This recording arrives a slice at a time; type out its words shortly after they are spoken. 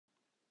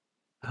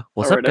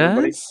What's All up, right,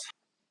 everybody, guys?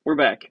 we're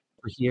back.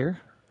 We're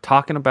here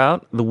talking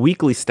about the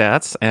weekly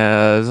stats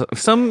as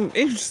some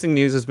interesting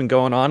news has been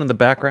going on in the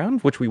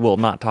background, which we will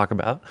not talk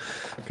about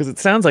because it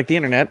sounds like the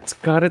internet's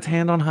got its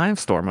hand on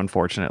Hivestorm,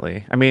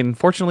 unfortunately. I mean,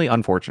 fortunately,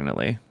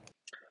 unfortunately.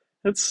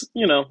 It's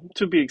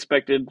to be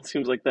expected.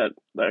 Seems like that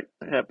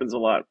happens a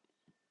lot.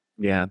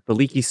 Yeah, the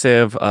leaky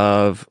sieve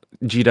of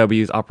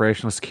GW's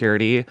operational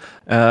security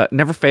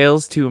never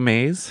fails to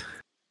amaze.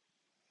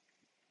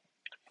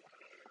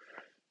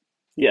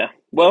 Yeah.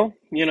 Well,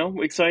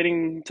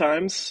 exciting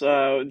times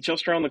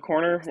just around the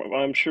corner.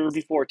 I'm sure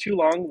before too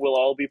long we'll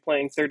all be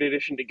playing third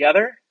edition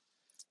together.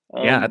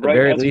 Yeah, at the Right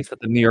very as least at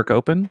the New York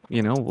Open,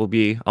 I'll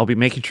be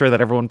making sure that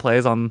everyone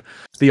plays on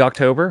the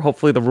October.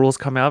 Hopefully the rules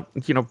come out,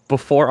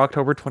 before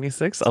October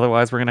 26th.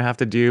 Otherwise, we're gonna have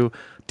to do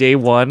day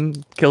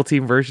one, Kill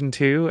Team version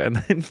 2, and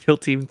then Kill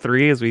Team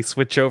 3 as we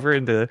switch over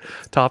into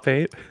top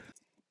 8.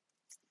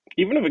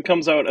 even if it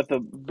comes out at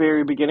the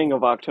very beginning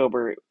of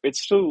October,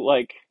 it's still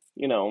like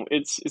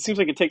it seems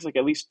like it takes like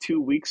at least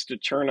 2 weeks to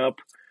churn up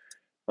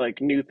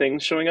like new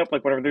things showing up.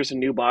 Like whenever there's a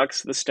new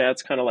box, the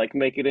stats kind of like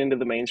make it into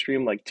the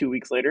mainstream like 2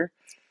 weeks later.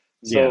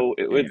 Yeah. So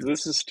Yeah.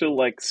 this is still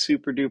like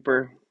super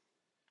duper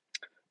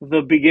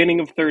the beginning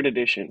of third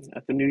edition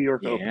at the New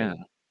York Yeah.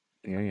 Open.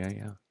 Yeah, yeah,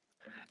 yeah.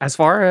 As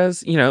far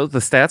as, the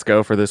stats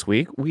go for this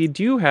week, we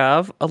do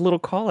have a little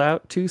call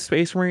out to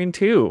Space Marine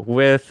 2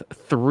 with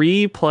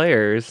 3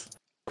 players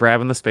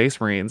grabbing the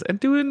Space Marines and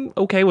doing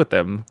okay with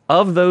them.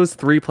 Of those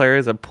 3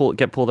 players that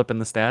get pulled up in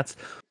the stats,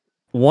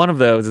 one of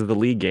those is the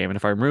league game, and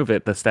if I remove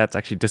it, the stats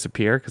actually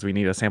disappear because we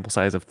need a sample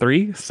size of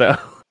 3. So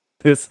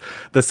this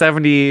the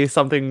 70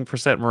 something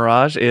percent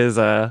Mirage is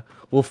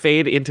will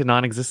fade into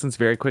non-existence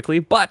very quickly,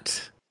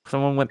 but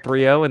someone went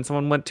 3-0 and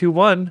someone went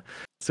 2-1.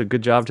 So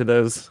good job to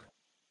those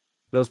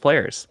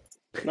players.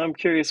 Now I'm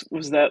curious,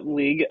 was that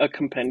league a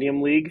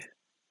compendium league?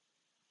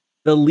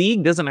 The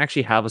league doesn't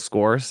actually have a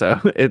score, so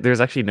there's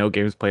actually no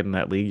games played in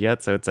that league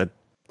yet. So it's a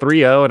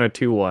 3-0 and a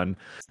 2-1.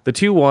 The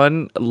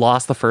 2-1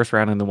 lost the first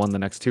round and then won the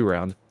next 2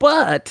 rounds.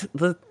 But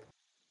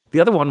the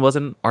other one was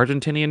an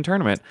Argentinian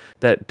tournament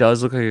that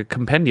does look like a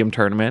compendium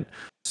tournament.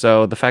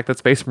 So the fact that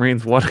Space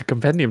Marines won a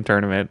compendium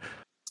tournament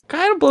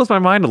kind of blows my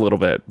mind a little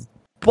bit.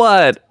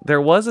 But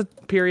there was a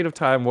period of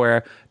time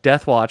where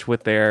Deathwatch,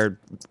 with their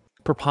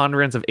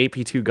preponderance of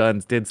AP2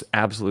 guns, did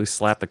absolutely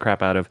slap the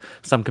crap out of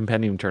some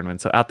compendium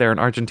tournaments. So out there in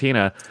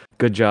Argentina,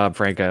 good job,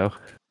 Franco.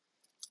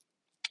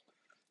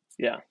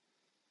 Yeah.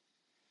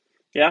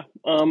 Yeah.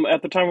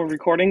 At the time of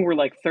recording, we're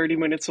like 30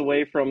 minutes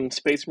away from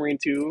Space Marine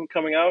 2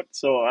 coming out,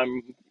 so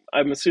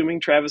I'm assuming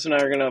Travis and I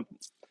are gonna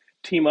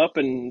team up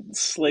and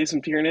slay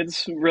some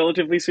Tyranids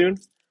relatively soon.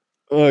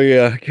 Oh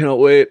yeah, cannot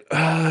wait.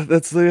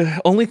 That's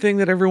the only thing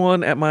that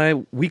everyone at my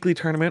weekly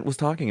tournament was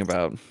talking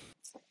about.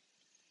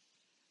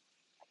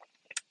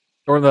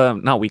 Or the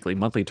not weekly,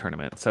 monthly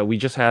tournament. So we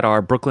just had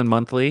our Brooklyn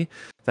monthly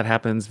that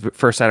happens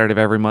first Saturday of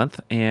every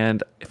month,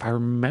 and if I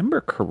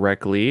remember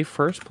correctly,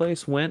 first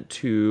place went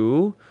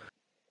to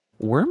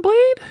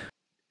Wormblade.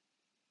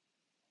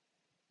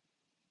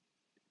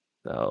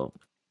 So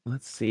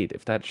let's see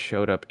if that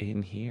showed up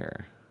in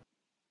here.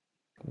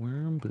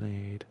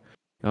 Wormblade.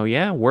 Oh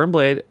yeah,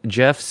 Wormblade.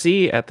 Jeff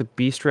C at the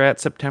Beastrat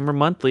September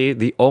monthly,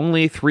 the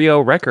only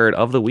 3-0 record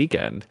of the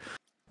weekend,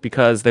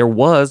 because there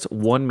was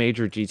one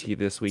major GT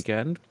this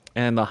weekend,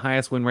 and the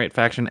highest win rate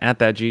faction at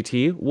that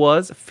GT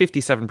was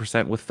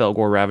 57% with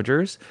Felgor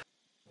Ravagers.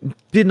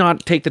 Did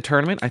not take the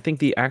tournament. I think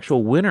the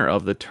actual winner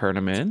of the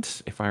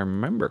tournament, if I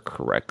remember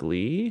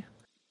correctly,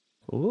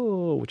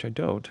 oh, which I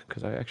don't,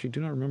 because I actually do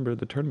not remember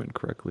the tournament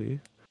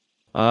correctly,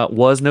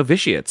 was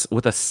Novitiates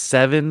with a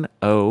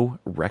 7-0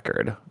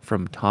 record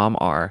from Tom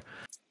R,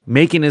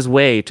 making his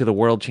way to the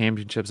World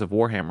Championships of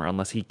Warhammer,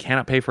 unless he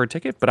cannot pay for a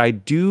ticket. But I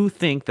do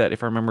think that,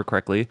 if I remember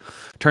correctly,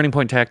 Turning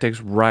Point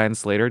Tactics, Ryan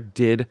Slater,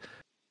 did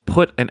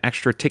put an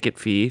extra ticket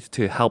fee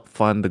to help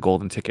fund the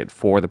golden ticket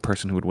for the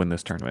person who would win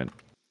this tournament.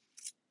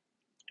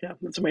 Yeah,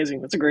 that's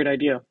amazing. That's a great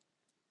idea.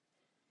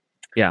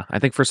 Yeah, I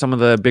think for some of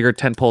the bigger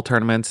tentpole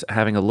tournaments,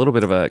 having a little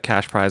bit of a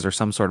cash prize or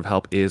some sort of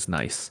help is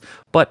nice.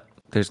 But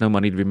there's no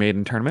money to be made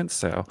in tournaments,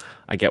 so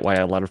I get why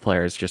a lot of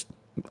players just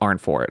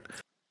aren't for it.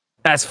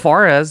 As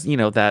far as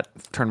that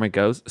tournament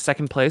goes,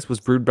 second place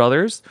was Brood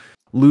Brothers,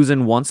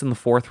 losing once in the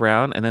fourth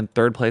round, and then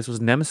third place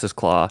was Nemesis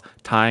Claw,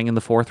 tying in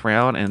the fourth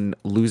round and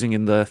losing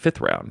in the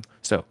fifth round.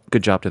 So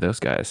good job to those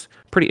guys.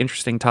 Pretty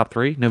interesting top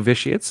three.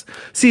 Novitiates,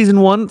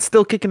 season one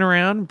still kicking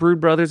around.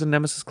 Brood Brothers and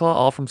Nemesis Claw,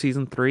 all from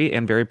season three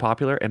and very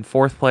popular. And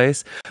fourth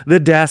place, the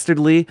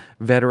dastardly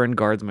veteran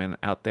guardsmen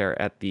out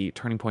there at the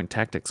Turning Point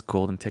Tactics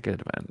Golden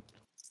Ticket event.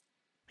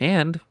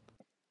 And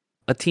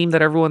a team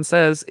that everyone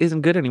says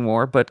isn't good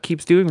anymore, but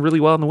keeps doing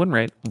really well in the win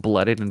rate,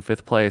 Blooded in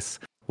fifth place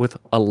with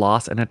a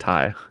loss and a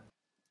tie.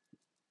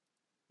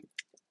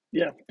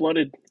 Yeah,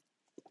 blooded.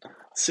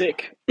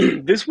 Sick.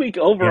 This week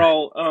Yeah.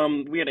 overall,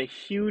 we had a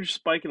huge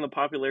spike in the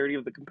popularity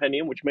of the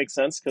compendium, which makes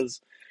sense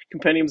because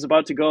compendium's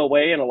about to go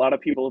away, and a lot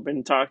of people have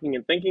been talking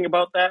and thinking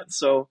about that.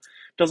 So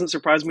it doesn't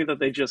surprise me that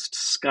they just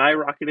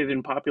skyrocketed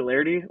in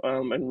popularity,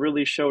 and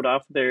really showed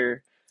off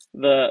their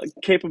the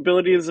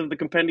capabilities of the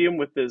compendium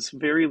with this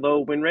very low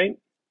win rate.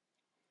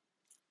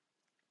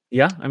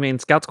 Yeah, I mean,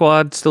 Scout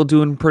Squad still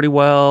doing pretty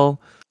well.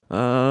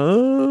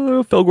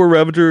 Felgor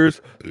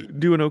Ravagers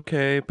doing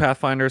okay.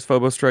 Pathfinders,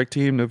 Phobos Strike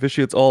Team,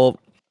 Novitiates all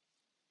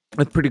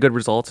with pretty good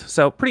results.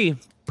 So pretty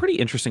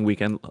interesting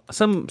weekend.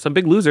 Some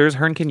big losers.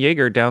 Hernkin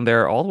Jaeger down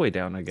there, all the way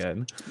down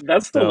again.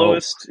 That's the So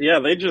lowest. Yeah,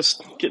 they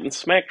just getting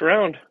smacked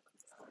around.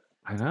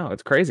 I know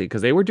it's crazy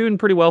because they were doing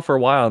pretty well for a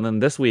while, and then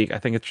this week I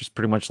think it's just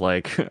pretty much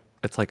like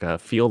it's like a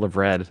field of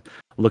red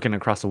looking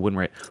across the win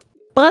rate.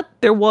 But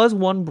there was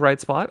one bright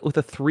spot with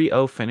a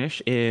 3-0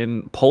 finish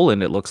in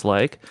Poland. It looks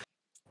like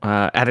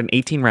at an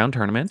 18 round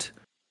tournament.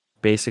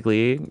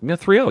 Basically,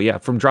 3-0, yeah,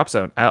 from drop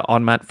zone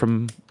on Matt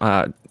from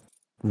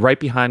right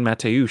behind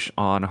Mateusz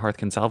on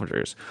Hearthkin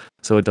Salvagers.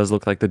 So it does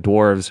look like the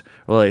dwarves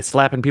really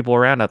slapping people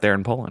around out there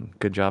in Poland.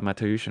 Good job,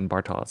 Mateusz and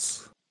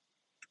Bartos.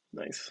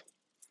 Nice.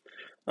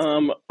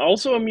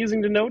 Also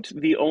amusing to note,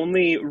 the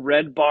only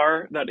red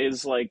bar that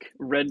is like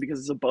red because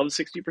it's above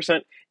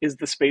 60% is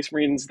the Space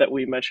Marines that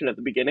we mentioned at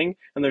the beginning,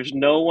 and there's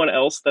no one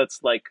else that's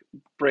like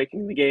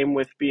breaking the game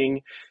with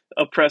being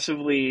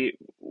oppressively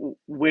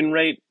win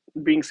rate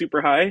being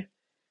super high.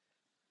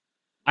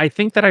 I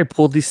think that I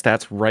pulled these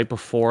stats right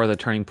before the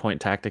Turning Point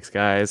Tactics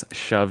guys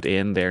shoved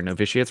in their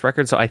novitiates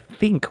record. So I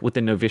think with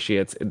the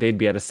novitiates, they'd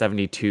be at a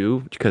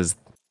 72 because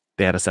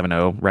they had a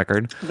 7-0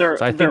 record. They're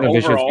So I think they're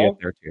novitiates be up overall.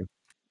 there too.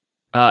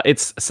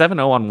 It's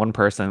 7-0 on one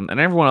person, and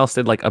everyone else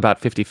did like about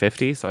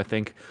 50-50. So I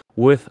think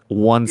with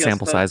one Yes,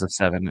 sample that. size of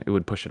 7, it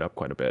would push it up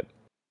quite a bit.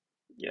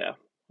 Yeah.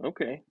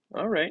 Okay.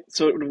 All right.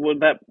 So would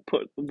that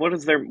put what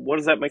does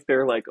that make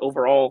their like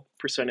overall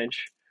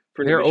percentage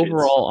for Their novitiates?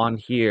 overall on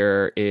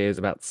here is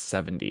about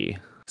 70,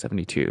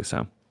 72.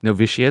 So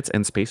novitiates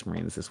and Space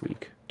Marines this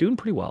week. Doing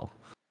pretty well.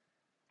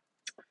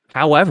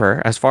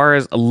 However, as far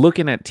as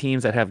looking at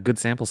teams that have good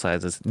sample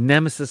sizes,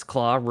 Nemesis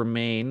Claw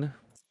remain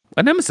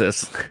a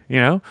nemesis, you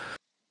know,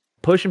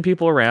 pushing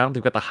people around.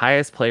 They've got the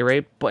highest play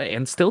rate, but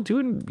and still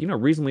doing,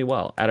 reasonably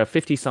well at a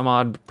 50 some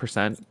odd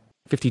percent,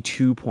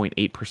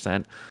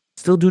 52.8%.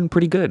 Still doing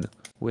pretty good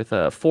with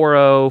a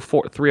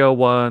 4-0,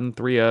 301,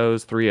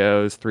 3-0s,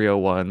 3-0s,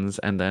 301s,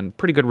 and then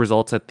pretty good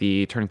results at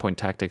the Turning Point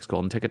Tactics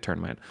Golden Ticket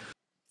Tournament.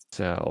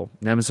 So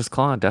Nemesis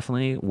Claw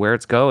definitely where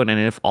it's going, and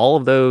if all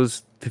of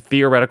those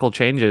theoretical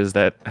changes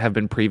that have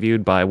been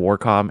previewed by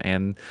Warcom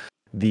and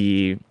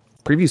the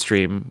preview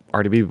stream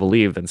are to be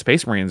believed, then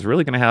Space Marine is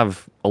really going to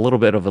have a little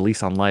bit of a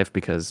lease on life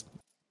because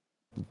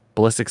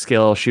ballistic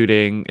skill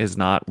shooting is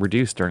not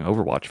reduced during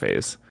Overwatch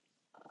phase.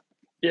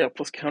 Yeah,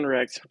 plus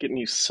counteract getting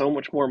you so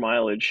much more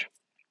mileage.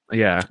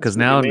 Yeah, It's because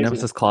gonna be now amazing.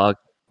 Nemesis Claw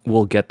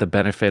will get the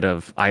benefit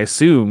of, I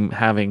assume,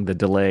 having the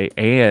delay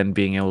and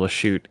being able to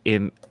shoot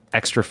in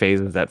extra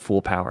phases at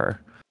full power.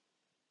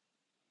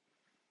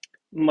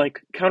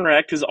 Like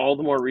counteract is all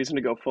the more reason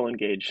to go full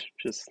engage.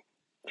 Just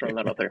throwing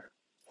that out there.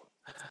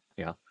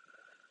 Yeah.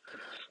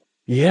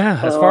 Yeah,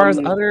 as far as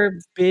Um, other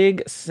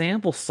big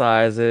sample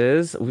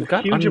sizes, we've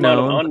got Huge amount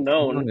of unknown, but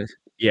unknown. unknown is,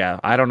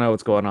 I don't know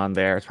what's going on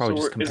there. It's probably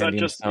So just is that compendium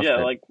just stuff yeah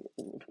that, like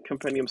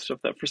compendium stuff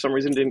that for some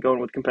reason didn't go in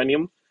with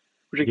compendium?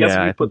 Which I guess if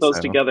yeah, you I put think those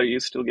so. together, you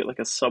still get like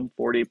a sub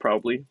 40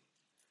 probably.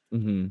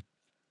 hmm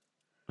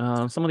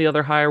some of the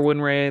other higher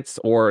win rates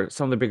or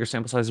some of the bigger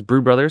sample sizes,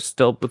 Brood Brothers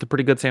still with a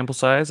pretty good sample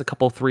size, a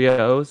couple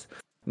 3-0s.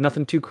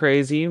 Nothing too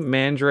crazy.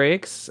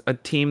 Mandrakes, a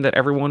team that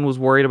everyone was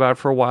worried about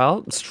for a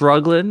while,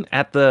 struggling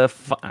at the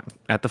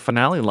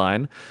finale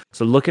line.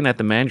 So looking at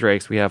the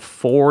Mandrakes, we have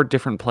 4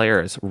 different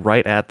players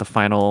right at the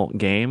final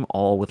game,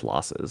 all with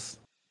losses.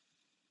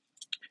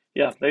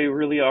 Yeah, they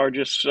really are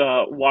just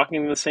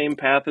walking the same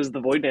path as the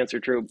Void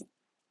Dancer troop.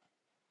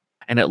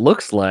 And it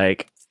looks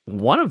like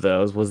one of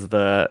those was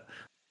the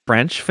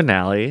French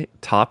finale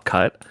top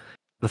cut.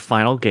 The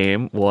final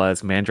game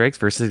was Mandrakes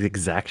versus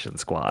Exaction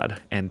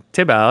Squad. And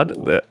Thibaud,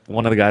 Ooh.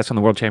 one of the guys from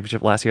the World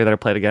Championship last year that I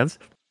played against,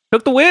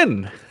 took the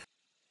win.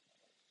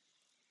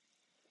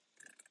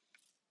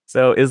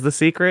 So is the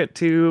secret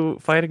to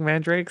fighting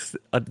Mandrakes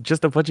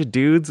just a bunch of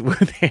dudes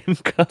with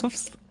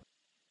handcuffs?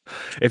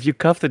 If you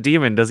cuff the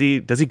demon, does he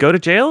go to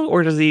jail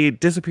or does he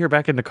disappear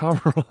back into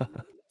Kamara?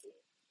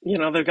 You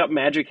know, they've got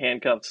magic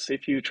handcuffs.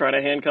 If you try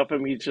to handcuff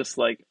him, he's just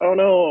like, oh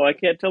no, I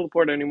can't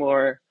teleport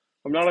anymore.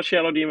 I'm not a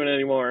shadow demon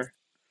anymore.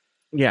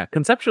 Yeah,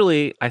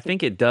 conceptually, I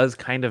think it does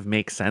kind of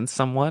make sense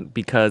somewhat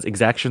because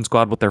Exaction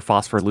Squad with their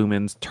Phosphor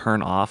Lumens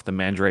turn off the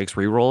Mandrakes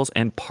rerolls,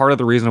 and part of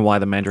the reason why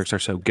the Mandrakes are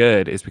so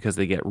good is because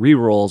they get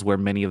rerolls where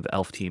many of the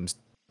elf teams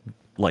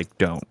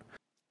don't.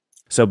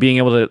 So being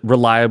able to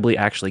reliably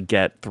actually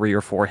get 3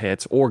 or 4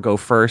 hits or go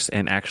first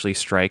and actually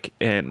strike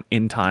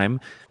in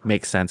time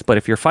makes sense. But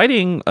if you're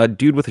fighting a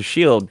dude with a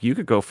shield, you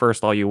could go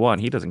first all you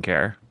want. He doesn't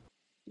care.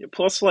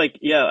 Plus, like,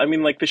 yeah, I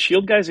mean, like the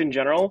shield guys in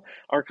general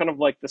are kind of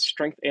like the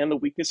strength and the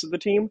weakness of the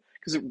team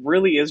because it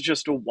really is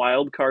just a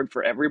wild card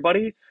for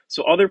everybody.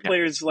 So other Yeah.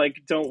 players like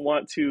don't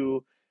want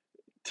to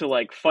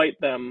like fight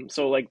them.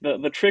 So like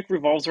the trick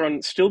revolves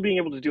around still being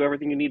able to do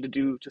everything you need to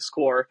do to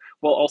score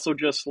while also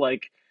just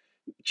like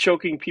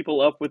choking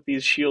people up with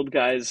these shield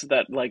guys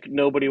that like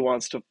nobody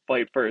wants to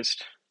fight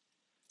first.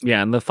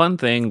 Yeah, and the fun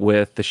thing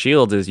with the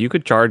shields is you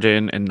could charge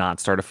in and not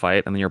start a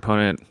fight, and then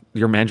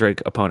your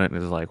Mandrake opponent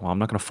is like, well, I'm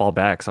not going to fall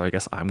back, so I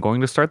guess I'm going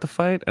to start the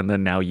fight, and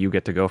then now you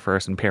get to go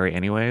first and parry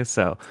anyways.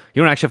 So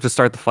you don't actually have to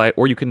start the fight,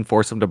 or you can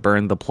force him to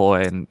burn the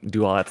ploy and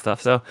do all that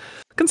stuff. So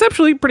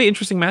conceptually, pretty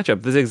interesting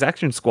matchup. The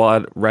Exaction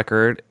Squad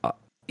record,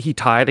 he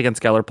tied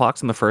against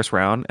Gellerpox in the first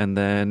round, and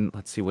then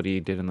let's see what he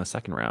did in the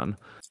second round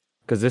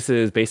because this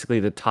is basically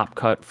the top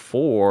cut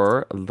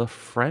for the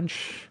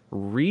French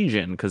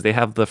region because they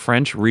have the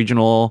French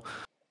regional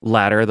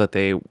ladder that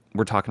they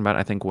were talking about.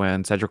 I think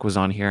when Cedric was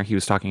on here, he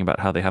was talking about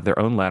how they have their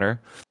own ladder.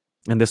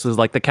 And this was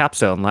like the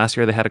capstone. Last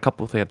year they had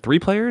 3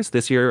 players.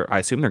 This year, I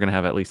assume they're going to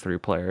have at least 3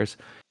 players.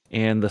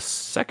 And the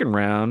second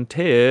round,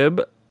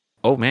 Tib,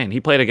 oh man, he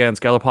played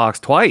against Galapox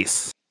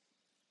twice,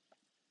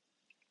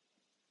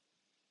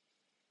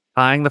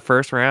 tying the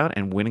first round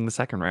and winning the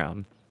second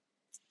round,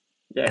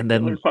 Yeah, and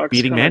Killer then Fox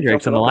beating kind of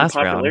Mandrakes jumping in the up in last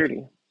round.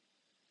 popularity.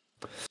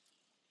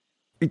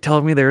 You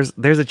telling me there's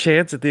a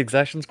chance that the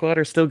Exaction Squad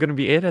are still going to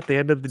be it at the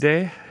end of the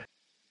day?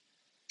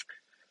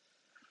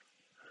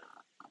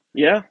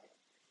 Yeah.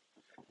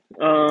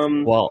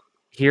 Um, Well,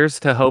 here's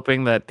to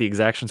hoping that the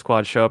Exaction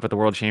Squad show up at the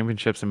World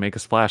Championships and make a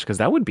splash because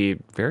that would be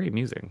very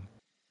amusing.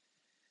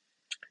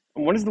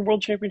 when is the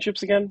World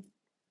Championships again?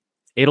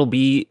 It'll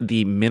be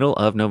the middle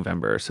of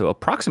November, so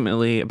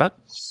approximately about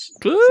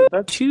So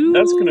that's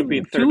going to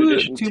be two third two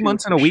edition two too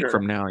months and for a week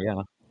from sure. now.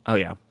 Yeah. Oh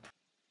yeah.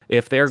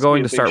 If they're It's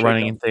gonna be going a to big start shakeup.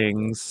 running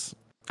things,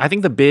 I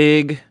think the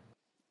big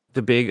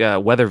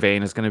weather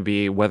vane is going to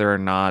be whether or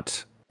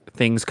not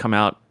things come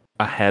out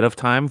ahead of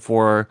time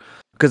for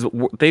because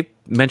they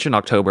mentioned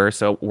October,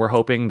 so we're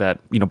hoping that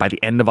by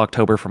the end of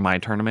October for my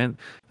tournament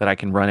that I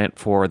can run it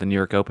for the New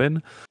York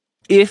Open.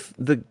 If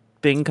the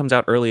thing comes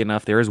out early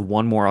enough, there is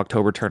one more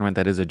October tournament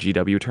that is a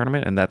GW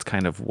tournament, and that's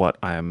kind of what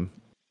I'm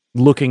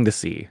looking to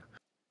see.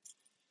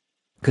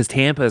 Because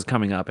Tampa is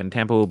coming up, and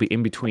Tampa will be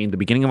in between the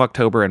beginning of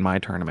October and my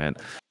tournament.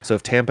 So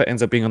if Tampa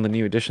ends up being on the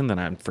new edition, then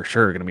I'm for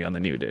sure going to be on the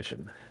new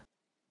edition.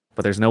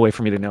 But there's no way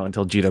for me to know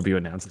until GW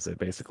announces it,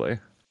 basically.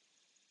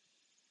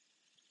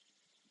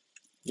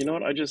 You know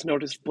what? I just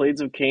noticed Blades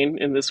of Cain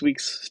in this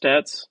week's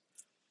stats.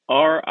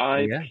 Oh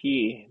yeah.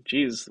 RIP.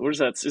 Jeez, what is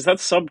that? Is that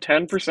sub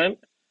 10%?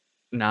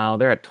 No,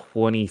 they're at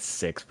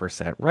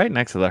 26%, right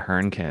next to the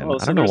Hernkin. Oh, I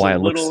so don't know why it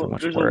looks so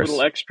much there's a little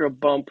worse. extra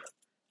bump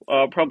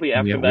probably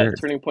Oh yeah, after that weird.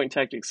 Turning Point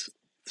Tactics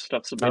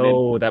stuff submitted.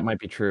 Oh, that might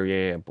be true.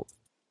 Yeah,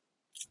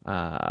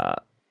 yeah.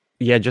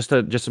 Yeah, just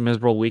a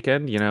miserable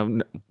weekend.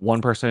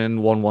 One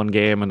person won one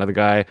game, another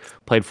guy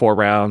played 4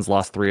 rounds,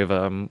 lost 3 of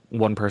them.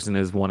 One person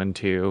is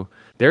 1-2.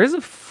 There is a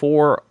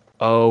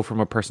 4-0 from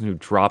a person who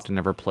dropped and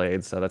never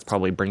played, so that's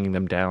probably bringing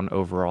them down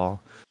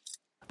overall.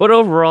 But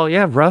overall,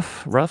 yeah,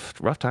 rough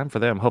time for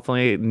them.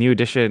 Hopefully, new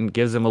edition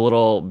gives them a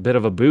little bit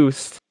of a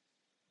boost.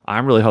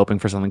 I'm really hoping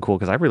for something cool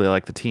because I really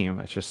like the team.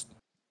 It's just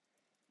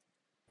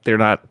they're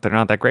not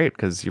that great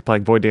because you're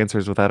playing Void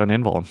Dancers without an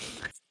invuln.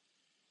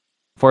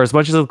 For as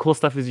much of the cool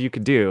stuff as you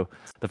could do,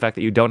 the fact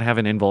that you don't have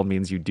an invuln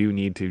means you do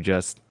need to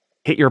just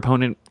hit your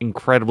opponent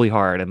incredibly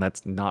hard, and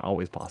that's not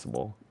always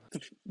possible.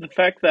 The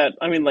fact that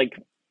I mean, like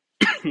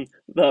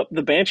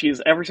the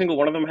Banshees, every single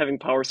one of them having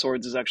power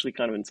swords is actually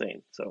kind of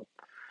insane. So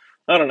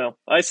I don't know.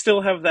 I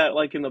still have that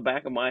like in the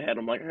back of my head.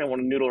 I'm like, I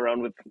want to noodle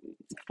around with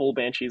full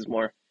Banshees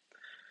more.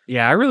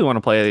 Yeah, I really want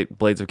to play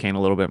Blades of Cain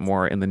a little bit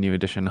more in the new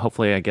edition.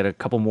 Hopefully, I get a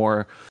couple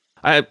more.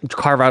 I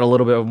carve out a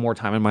little bit of more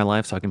time in my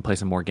life so I can play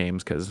some more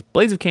games because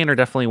Blades of Cain are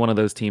definitely one of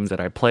those teams that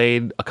I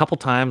played a couple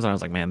times and I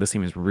was like, man, this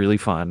team is really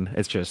fun.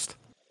 It's just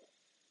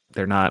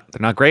they're not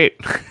great.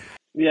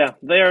 Yeah,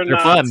 they are They're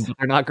not. fun, but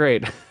they're not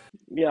great.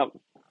 Yeah,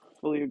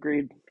 fully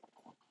agreed.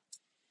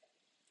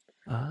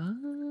 Uh,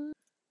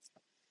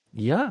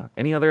 Yeah.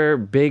 Any other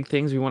big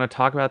things we want to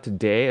talk about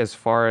today as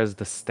far as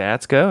the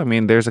stats go? I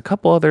mean, there's a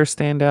couple other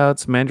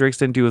standouts. Mandrakes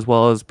didn't do as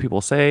well as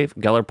people say.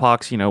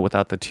 Gellerpox,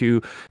 without the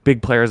 2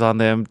 big players on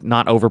them,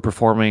 not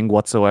overperforming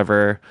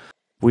whatsoever.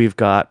 We've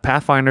got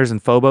Pathfinders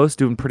and Phobos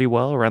doing pretty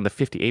well around the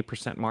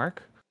 58%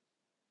 mark.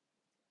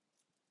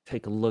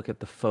 Take a look at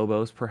the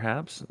Phobos,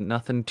 perhaps.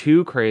 Nothing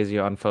too crazy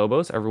on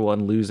Phobos.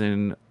 Everyone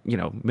losing,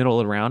 middle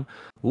of the round.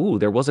 Ooh,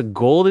 there was a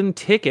golden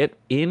ticket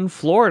in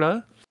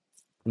Florida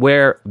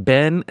where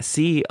Ben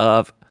C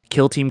of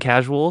Killteam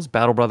Casuals,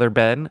 Battle Brother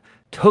Ben,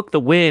 took the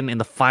win in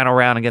the final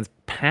round against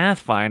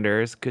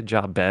Pathfinders. Good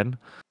job, Ben.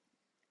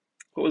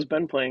 What was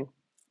Ben playing?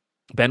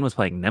 Ben was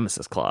playing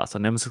Nemesis Claw, so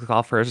Nemesis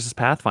Claw versus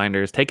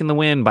Pathfinders, taking the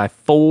win by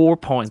 4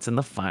 points in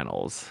the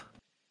finals.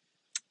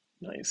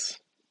 Nice.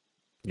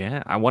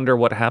 Yeah, I wonder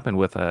what happened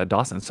with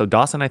Dawson. So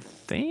Dawson, I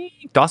think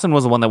Dawson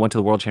was the one that went to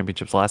the World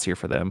Championships last year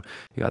for them.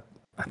 He got,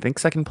 I think,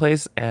 second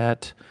place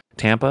at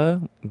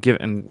Tampa,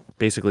 and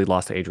basically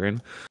lost to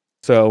Adrian.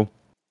 So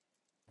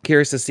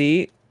curious to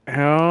see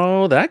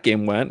how that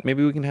game went.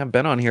 Maybe we can have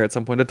Ben on here at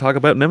some point to talk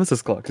about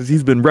Nemesis Claw because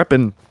he's been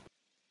repping,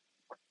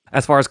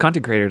 as far as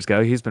content creators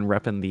go, he's been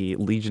repping the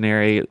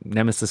Legionary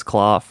Nemesis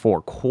Claw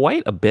for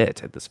quite a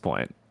bit at this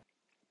point.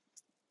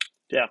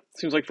 Yeah,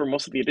 seems like for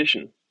most of the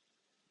edition.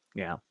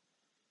 Yeah.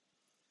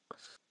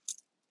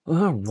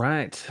 All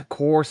right.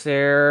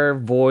 Corsair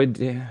Void's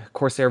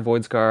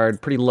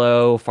Guard, pretty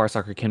low.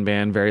 Farsoccer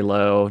Kinban, very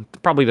low.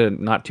 Probably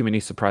not too many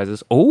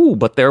surprises. Oh,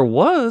 but there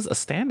was a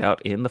standout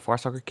in the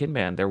Farsoccer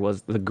Kinban. There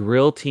was the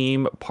Grill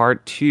Team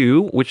Part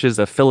 2, which is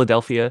a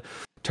Philadelphia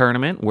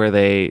tournament where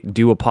they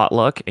do a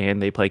potluck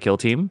and they play Kill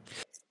Team.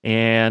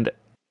 And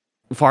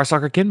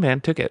Farsoccer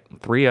Kinban took it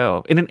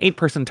 3-0 in an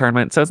 8-person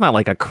tournament. So it's not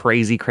like a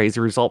crazy,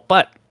 crazy result,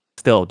 but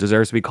still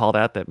deserves to be called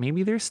out that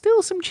maybe there's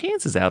still some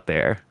chances out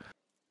there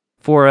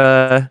for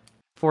a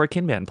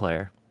Kinban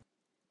player.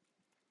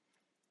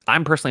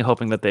 I'm personally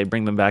hoping that they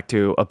bring them back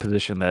to a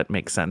position that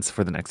makes sense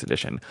for the next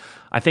edition.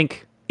 I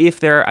think if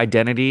their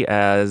identity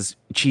as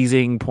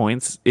cheesing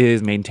points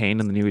is maintained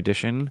in the new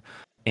edition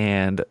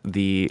and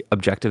the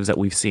objectives that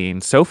we've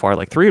seen so far,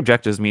 like 3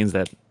 objectives means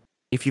that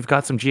if you've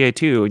got some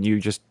GA2 and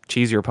you just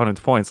cheese your opponent's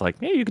points, like,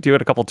 yeah, you could do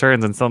it a couple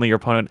turns and suddenly your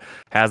opponent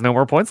has no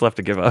more points left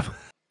to give up.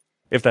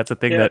 If that's a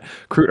thing Yeah, that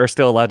Kroot are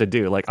still allowed to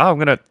do. Like, oh, I'm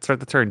going to start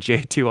the turn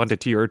GA2 onto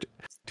two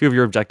of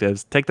your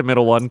objectives. Take the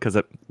middle one because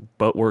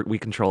we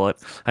control it,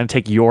 and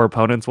take your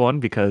opponent's one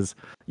because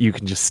you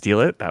can just steal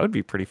it. That would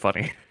be pretty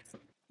funny.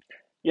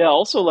 yeah.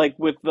 Also, like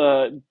with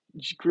the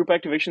group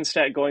activation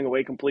stat going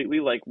away completely,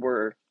 like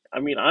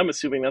I mean, I'm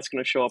assuming that's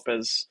going to show up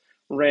as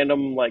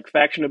random like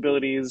faction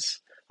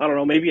abilities. I don't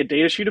know, maybe a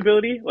data sheet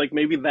ability. Like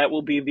maybe that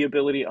will be the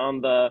ability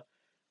on the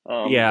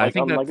Yeah, I like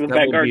think on like the that will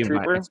Vanguard be my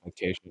Trooper.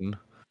 expectation.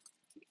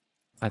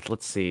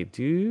 Let's see.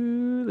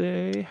 Do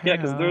they Yeah,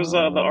 because there's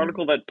the have?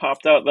 article that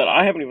popped out that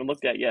I haven't even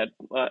looked at yet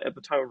at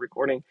the time of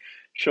recording,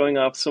 showing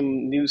off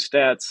some new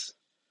stats.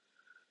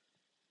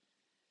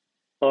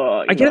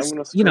 I I'm guess,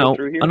 gonna scroll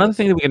through here. another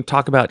thing that we can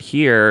talk about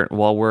here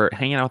while we're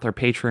hanging out with our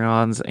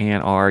Patreons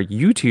and our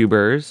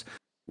YouTubers,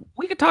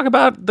 we could talk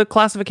about the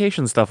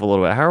classification stuff a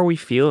little bit. How are we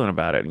feeling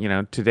about it?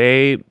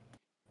 Today,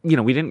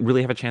 we didn't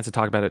really have a chance to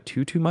talk about it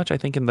too much, I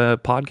think, in the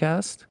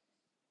podcast.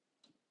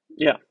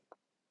 Yeah,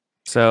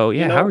 So, you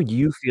yeah, how are know,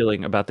 you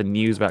feeling about the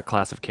news about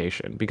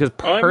classification? Because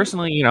I'm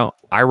personally,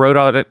 I wrote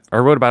about it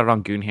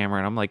on Goonhammer,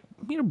 and I'm like,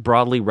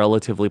 broadly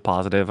relatively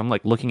positive. I'm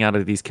like looking out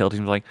at these kill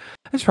teams, like,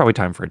 it's probably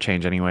time for a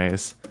change,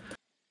 anyways.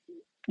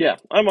 Yeah,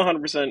 I'm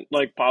 100%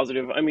 like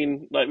positive. I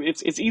mean, like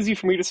it's easy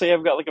for me to say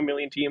I've got like a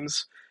million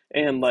teams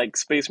and like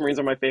Space Marines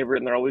are my favorite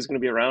and they're always going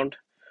to be around.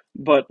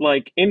 But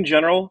like in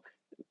general,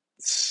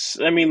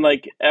 I mean,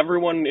 like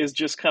everyone is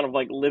just kind of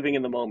like living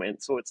in the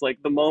moment. So it's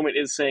like the moment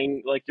is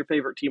saying like your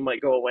favorite team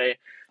might go away.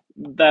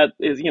 That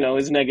is,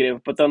 is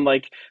negative. But then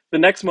like the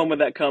next moment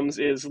that comes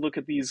is look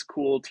at these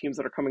cool teams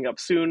that are coming up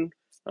soon.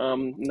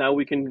 Now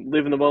we can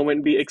live in the moment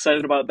and be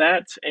excited about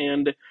that.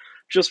 And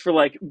just for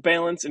like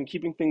balance and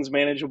keeping things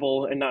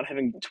manageable and not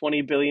having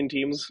 20 billion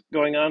teams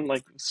going on,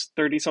 like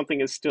 30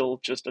 something is still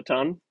just a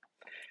ton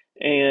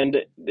and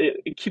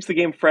it keeps the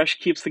game fresh,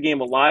 keeps the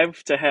game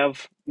alive to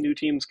have new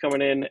teams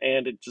coming in,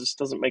 and it just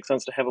doesn't make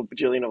sense to have a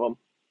bajillion of them.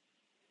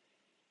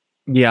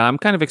 Yeah, I'm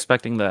kind of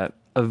expecting that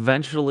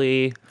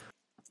eventually.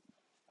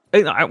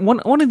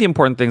 One of the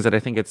important things that I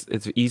think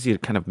it's easy to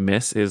kind of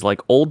miss is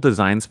like old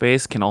design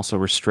space can also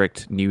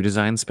restrict new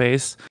design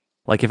space.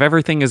 Like if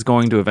everything is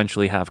going to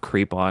eventually have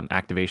creep on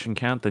activation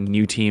count, the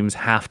new teams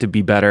have to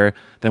be better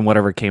than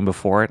whatever came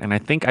before it. And I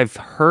think I've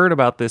heard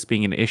about this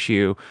being an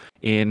issue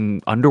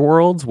in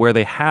Underworlds where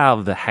they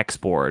have the hex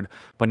board,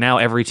 but now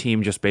every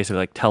team just basically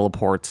like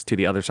teleports to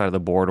the other side of the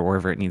board or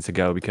wherever it needs to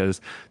go because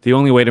the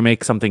only way to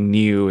make something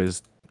new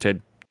is to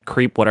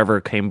creep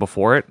whatever came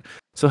before it.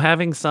 So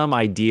having some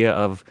idea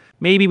of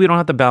maybe we don't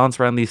have to balance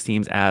around these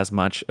teams as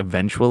much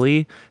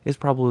eventually is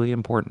probably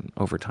important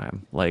over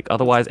time. Like That's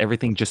otherwise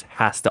everything just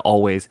has to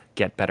always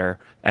get better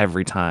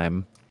every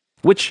time.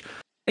 Which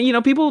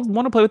people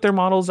want to play with their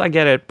models, I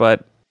get it,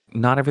 but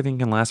not everything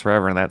can last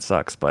forever and that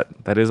sucks, but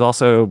that is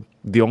also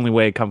the only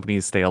way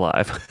companies stay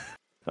alive,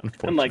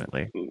 and like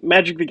unfortunately.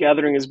 Magic the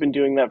Gathering has been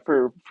doing that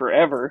for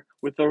forever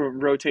with the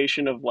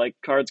rotation of like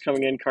cards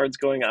coming in, cards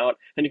going out,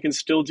 and you can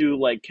still do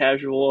like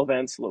casual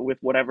events with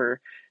whatever.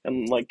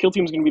 And like Kill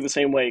Team's gonna be the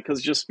same way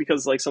because just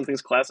because like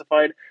something's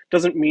classified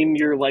doesn't mean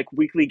your like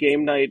weekly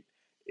game night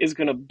is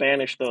gonna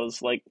banish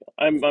those. Like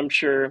I'm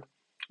sure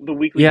the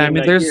weekly Yeah, I game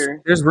mean night there's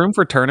here. there's room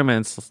for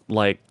tournaments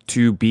like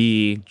to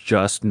be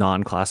just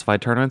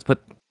non-classified tournaments,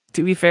 but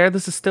to be fair,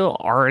 this is still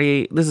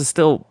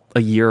a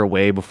year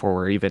away before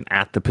we're even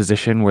at the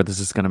position where this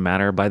is going to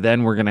matter. By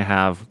then we're going to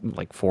have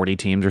like 40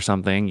 teams or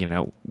something,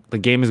 the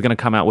game is going to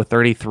come out with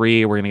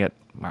 33. We're going to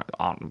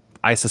get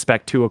I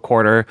suspect 2 a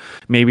quarter.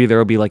 Maybe there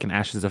will be like an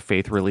Ashes of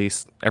Faith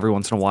release every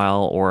once in a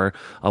while or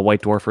a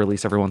White Dwarf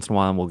release every once in a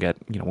while and we'll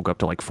go up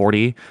to like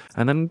 40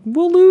 and then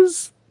we'll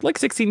lose like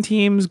 16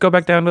 teams, go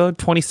back down to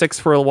 26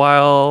 for a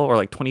while, or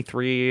like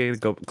 23,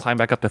 go climb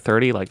back up to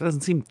 30. Like, it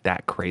doesn't seem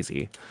that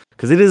crazy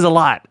because it is a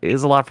lot. It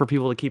is a lot for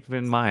people to keep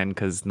in mind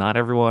because not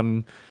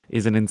everyone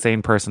is an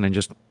insane person and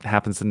just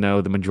happens to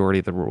know the majority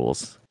of the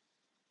rules.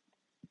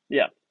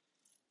 Yeah,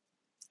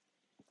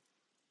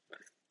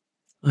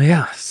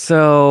 Yeah,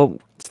 so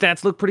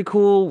stats look pretty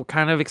cool. We're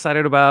kind of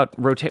excited about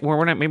rotate. Well,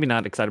 we're not maybe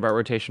not excited about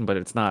rotation, but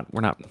it's not.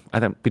 We're not. I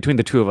think between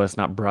the two of us,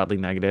 not broadly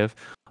negative.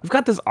 We've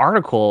got this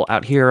article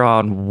out here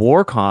on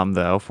Warcom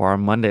though for our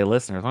Monday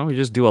listeners. Why don't we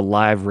just do a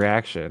live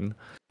reaction?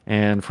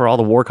 And for all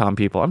the Warcom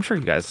people, I'm sure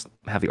you guys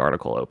have the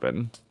article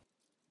open.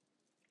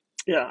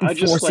 Yeah, I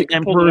just Enforce the like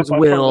pulled it up. Emperor's I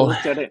finally will.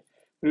 looked at it.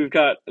 We've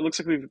got. It looks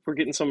like we're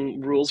getting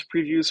some rules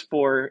previews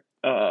for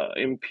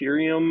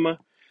Imperium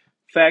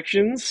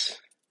factions.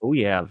 Oh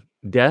yeah,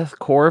 Death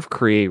Core of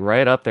Kree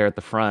right up there at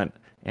the front,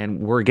 and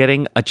we're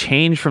getting a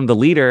change from the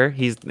leader.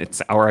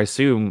 Or I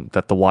assume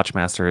that the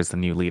Watchmaster is the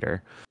new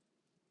leader,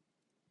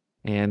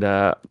 and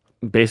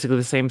basically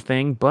the same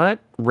thing, but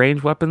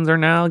range weapons are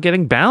now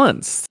getting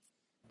balanced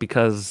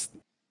because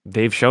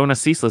they've shown us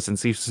ceaseless, and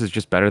ceaseless is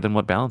just better than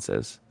what balance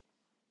is.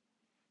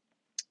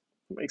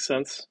 Makes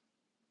sense.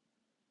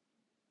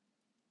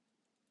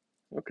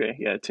 Okay,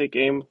 yeah, take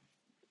aim.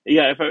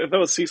 Yeah, if that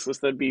was ceaseless,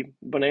 that'd be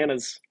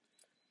bananas.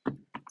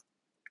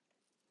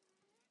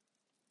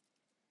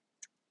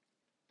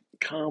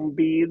 Com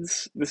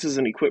beads. This is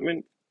an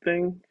equipment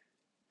thing.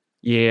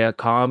 Yeah,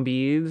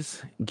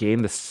 combis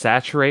gain the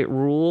saturate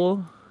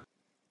rule,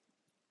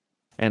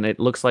 and it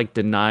looks like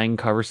denying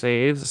cover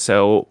saves,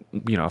 so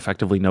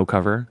effectively no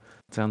cover.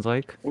 It sounds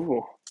like.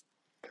 Ooh,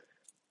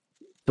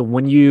 So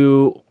when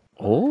you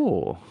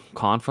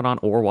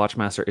Confidant or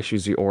Watchmaster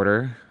issues the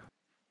order,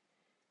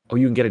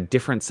 you can get a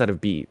different set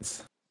of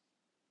beads.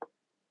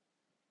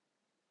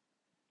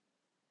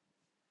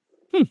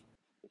 Hmm,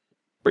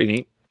 pretty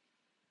neat.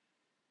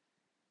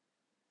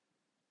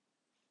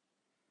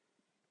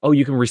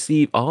 You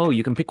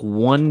can pick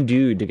one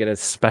dude to get a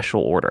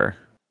special order.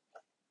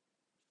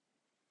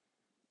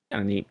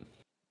 Kind of neat.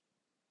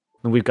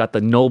 And we've got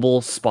the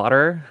Noble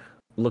Spotter.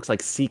 Looks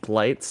like Seek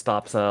Light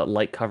stops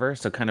light cover,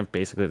 so kind of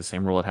basically the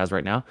same rule it has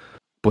right now,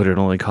 but it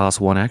only costs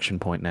one action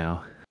point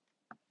now.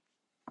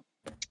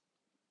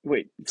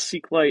 wait,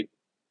 seek light.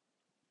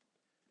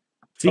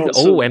 Seek, Oh,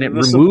 so and it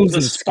the removes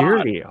spot.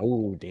 obscurity.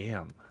 Oh,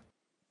 damn.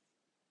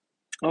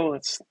 Oh,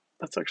 that's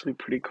actually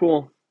pretty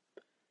cool.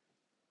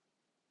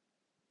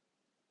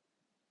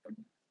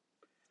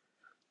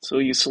 So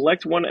you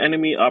select one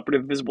enemy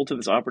operative visible to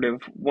this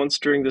operative once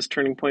during this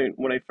turning point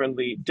when a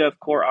friendly death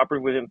core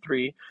operative within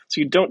 3.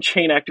 So you don't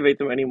chain activate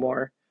them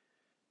anymore.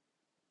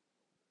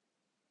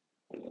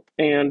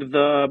 And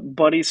the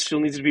buddy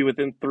still needs to be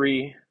within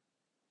 3.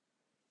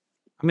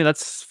 I mean,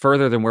 that's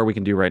further than where we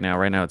can do right now.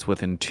 Right now, it's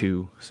within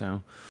 2,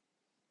 so.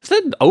 It's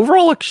an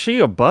overall actually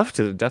a buff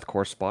to the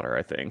Deathcore Spotter,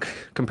 I think,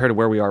 compared to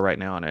where we are right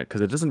now on it,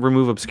 because it doesn't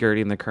remove obscurity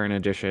in the current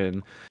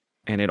edition,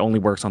 and it only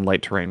works on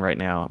light terrain right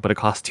now, but it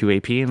costs 2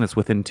 AP and it's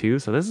within 2,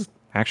 so this is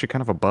actually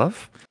kind of a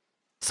buff.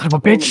 Son of a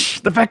Well,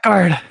 bitch! The vet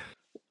guard!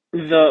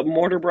 the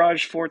mortar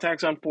barrage 4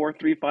 attacks on 4,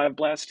 3, 5,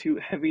 blast 2,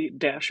 heavy,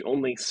 dash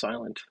only,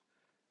 silent.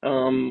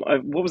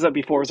 What was that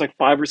before? It was like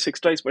 5 or 6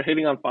 dice, but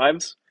hitting on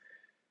 5s.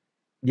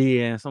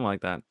 Yeah, something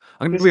like that.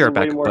 I'm gonna This be is a right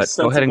way back, more but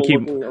sensible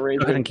looking go ahead and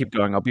arrangement. keep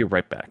going. I'll be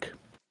right back.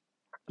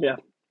 Yeah.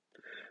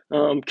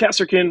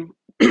 Casterkin,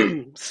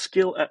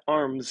 skill at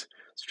arms,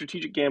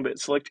 strategic gambit.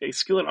 Select a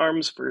skill at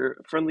arms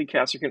for friendly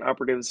Casterkin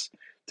operatives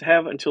to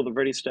have until the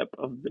ready step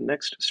of the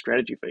next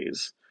strategy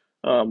phase.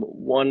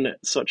 One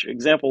such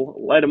example,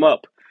 light 'em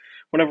up.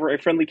 Whenever a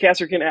friendly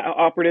Casterkin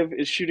operative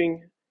is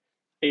shooting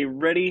a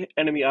ready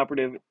enemy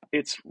operative,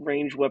 its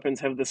ranged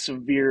weapons have the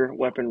severe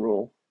weapon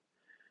rule.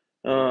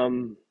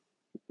 Um,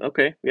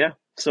 okay, yeah.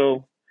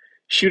 So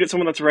shoot at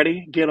someone that's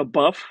ready, get a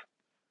buff.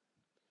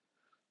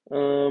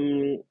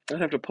 I'd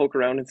have to poke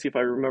around and see if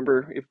I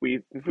remember if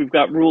we've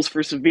got rules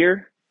for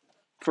severe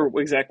for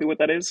exactly what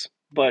that is,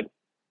 but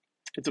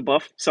it's a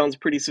buff. Sounds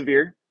pretty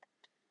severe.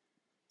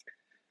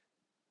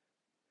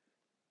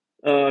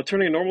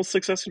 Turning a normal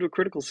success into a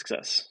critical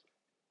success.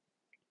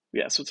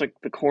 Yeah, so it's like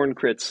the corn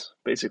crits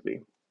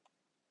basically.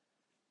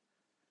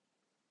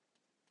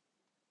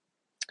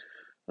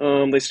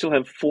 They still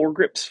have 4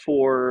 grips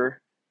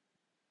for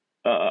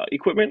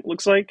equipment.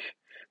 Looks like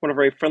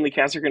whenever a friendly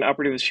Castergan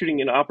operative is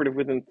shooting an operative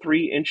within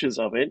 3 inches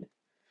of it,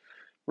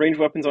 range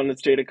weapons on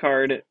its data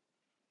card,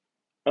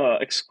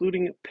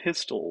 excluding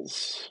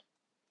pistols,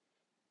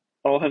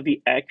 all have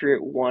the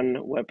accurate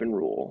 1 weapon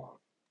rule.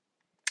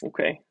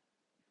 Okay.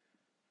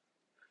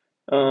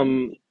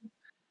 Um,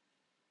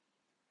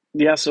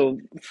 yeah, so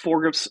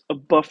 4 grips a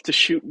buff to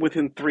shoot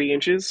within 3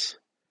 inches.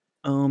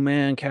 Oh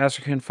man,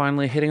 Casterkin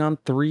finally hitting on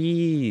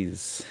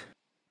threes.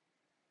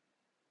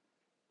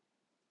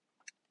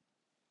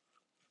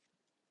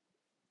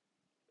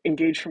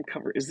 Engage from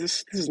cover.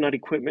 This is not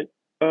equipment?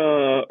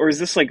 Or is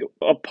this like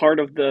a part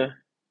of the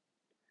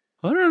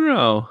I don't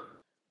know.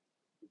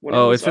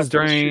 whenever Oh, it this says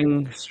operative is shooting?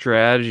 during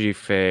strategy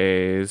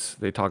phase,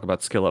 they talk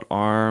about skill at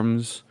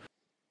arms.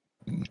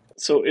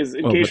 So is Oh,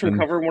 engage but from then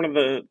cover one of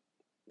the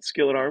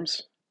skill at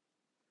arms?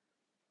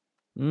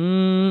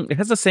 it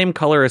has the same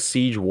color as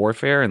Siege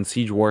Warfare, and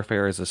Siege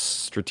Warfare is a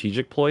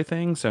strategic ploy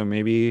thing. So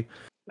I'd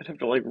have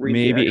to like read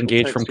the maybe actual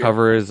engage from text here.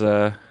 cover is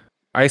a.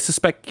 I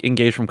suspect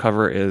engage from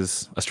cover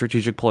is a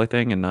strategic ploy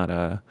thing and not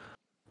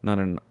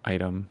an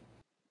item.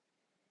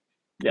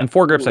 Yeah, And who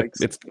likes?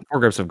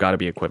 foregrips have got to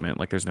be equipment.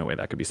 Like there's no way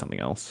that could be something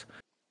else.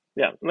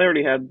 Yeah, they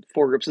already had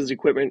foregrips as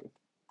equipment.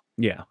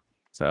 Yeah.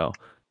 So,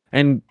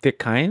 and they're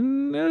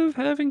kind of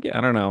having, I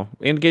don't know.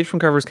 Engage from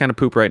cover is kind of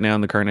poop right now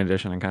in the current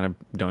edition. I kind of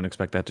don't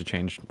expect that to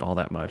change all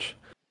that much.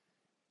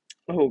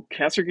 Oh,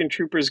 Kasserkin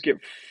troopers get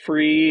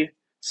free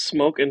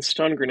smoke and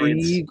stun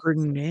grenades. Free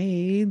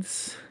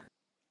grenades.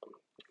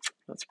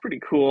 That's pretty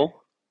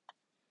cool.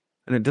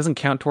 And it doesn't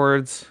count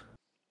towards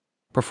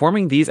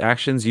performing these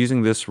actions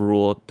using this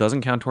rule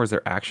doesn't count towards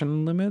their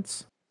action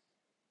limits.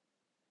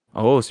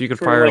 Oh, so you could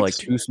For fire like, like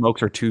two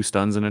smokes or two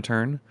stuns in a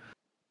turn.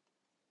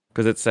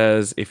 Because it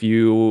says if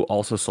you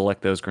also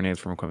select those grenades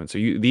from equipment. So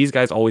these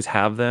guys always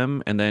have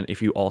them, and then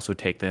if you also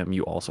take them,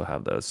 you also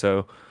have those.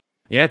 So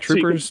yeah, so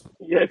you could, troopers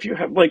yeah, if you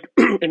have like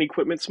an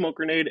equipment smoke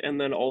grenade and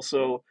then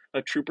also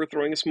a trooper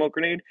throwing a smoke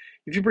grenade,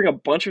 if you bring a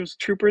bunch of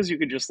troopers, you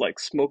could just like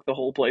smoke the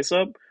whole place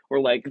up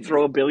or like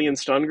throw a billion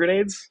stun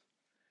grenades.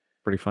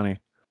 pretty funny.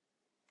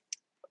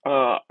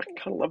 I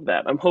kind of love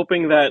that. I'm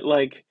hoping that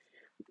like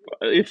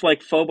if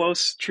like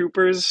Phobos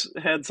troopers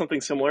had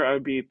something similar, I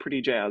would be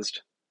pretty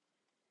jazzed.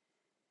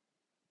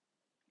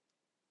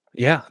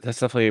 Yeah, that's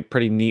definitely a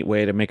pretty neat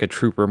way to make a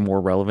trooper more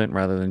relevant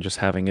rather than just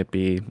having it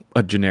be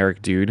a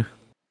generic dude.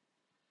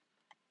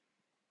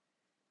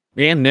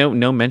 And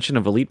no mention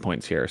of elite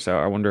points here, so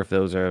I wonder if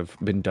those have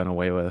been done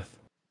away with.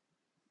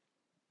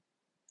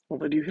 Well,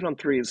 they do hit on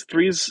threes.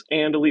 Threes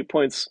and elite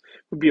points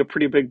would be a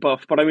pretty big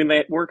buff, but I mean,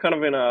 they were kind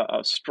of in a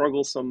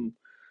strugglesome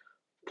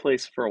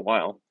place for a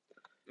while.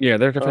 Yeah,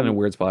 they're definitely in a Um,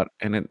 weird spot,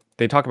 and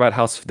they talk about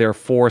how there are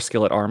four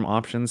skillet arm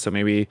options. So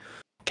maybe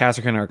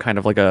Kasrkin are kind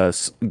of like a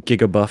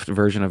giga buffed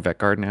version of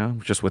Vetguard now,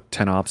 just with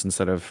 10 ops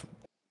instead of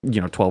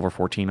 12 or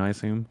 14, I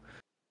assume.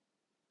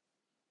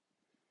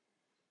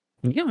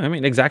 Yeah, I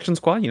mean, Exaction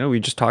Squad, we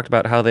just talked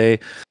about how they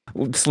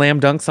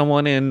slam dunk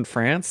someone in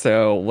France.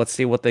 So let's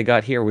see what they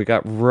got here. We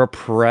got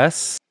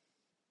Repress.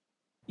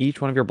 Each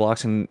one of your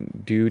blocks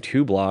can do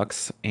 2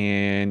 blocks,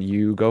 and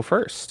you go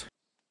first.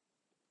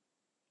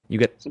 You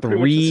get so pretty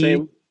much the 3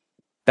 same.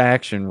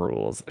 faction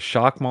rules.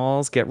 Shock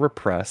Malls get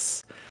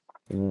Repress,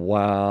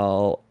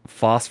 while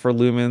Phosphor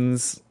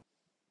Lumens.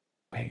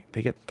 Wait,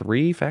 they get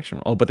 3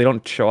 faction. Oh, but they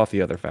don't show off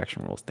the other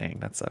faction rules. Dang,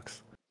 that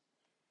sucks.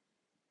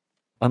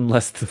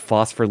 Unless the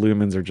Phosphor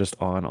Lumens are just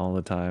on all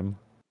the time.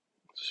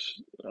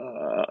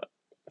 Uh,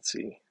 let's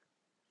see.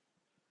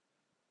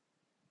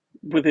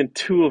 Within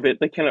two of it,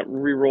 they cannot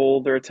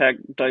re-roll their attack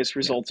dice Yeah.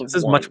 results of This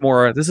is much one.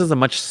 more, this is a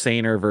much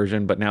saner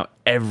version, but now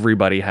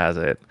everybody has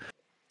it.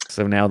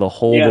 So now the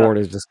whole Yeah, board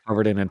is just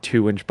covered in a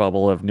 2-inch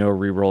bubble of no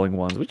re-rolling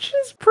ones, which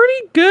is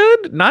pretty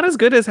good. Not as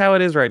good as how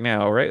it is right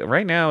now.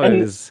 Right now it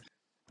and is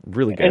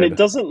really it good.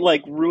 doesn't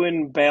like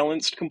ruin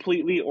balanced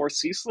completely or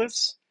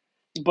ceaseless,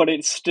 but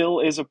it still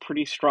is a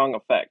pretty strong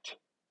effect.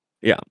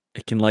 Yeah,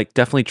 it can like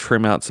definitely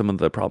trim out some of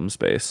the problem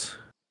space.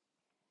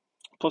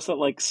 Plus, that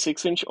like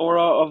 6-inch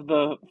aura of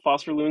the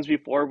Phosphor Loons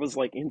before was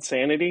like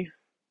insanity.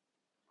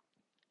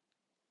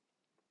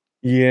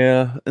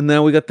 Yeah, and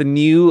then we got the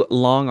new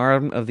long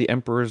arm of the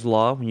Emperor's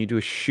Law. When you do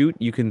a shoot,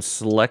 you can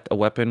select a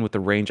weapon with the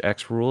range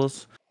X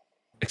rules,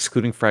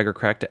 excluding frag or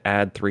crack, to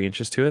add 3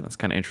 inches to it. That's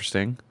kind of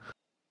interesting.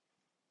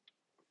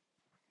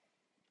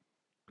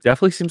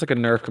 Definitely seems like a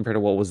nerf compared to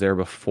what was there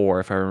before.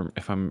 If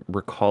I'm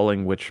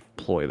recalling which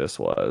ploy this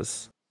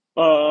was.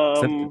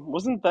 Is that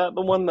Wasn't that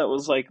the one that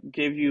was like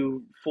gave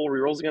you full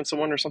rerolls against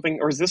someone or something?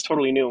 Or is this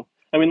totally new?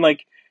 I mean,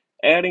 like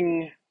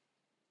adding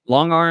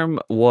long arm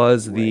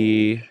was range,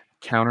 the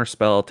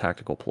counterspell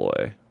tactical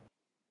ploy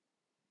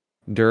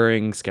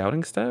during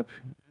scouting step?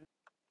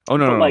 Oh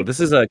no, but no, no. like, This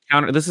is a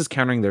counter. This is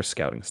countering their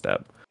scouting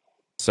step. okay,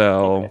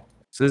 So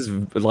this is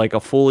like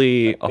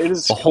it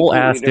is a whole completely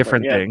ass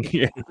different. different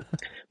Yeah, thing. Yeah.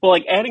 but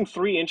like adding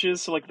 3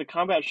 inches, so like the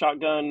combat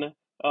shotgun,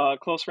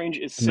 close range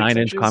is six 9-inch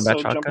inches, combat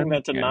so jumping shotgun.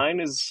 that to Yeah. 9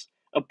 is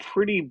a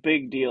pretty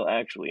big deal,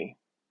 actually.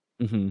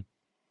 hmm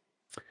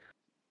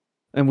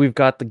And we've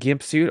got the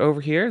gimp suit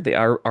over here. The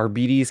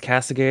Arbides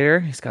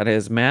castigator. He's got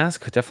his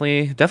mask.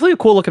 Definitely a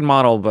cool looking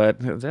model, but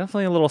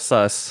definitely a little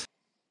sus.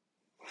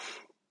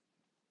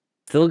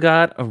 Still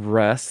got a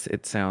rest.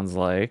 It sounds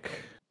like.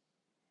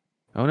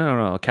 Oh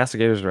no,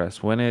 castigator's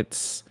rest when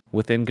it's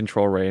within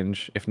control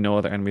range. If no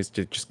other enemies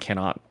just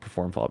cannot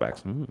perform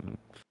fallbacks.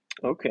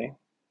 Okay,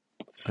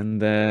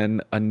 And then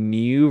a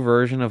new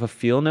version of a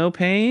feel no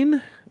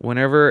pain.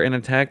 Whenever an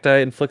attack die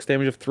inflicts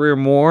damage of 3 or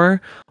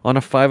more, on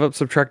a 5-up,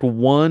 subtract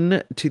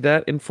 1 to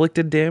that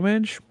inflicted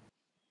damage.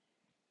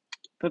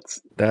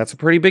 that's That's a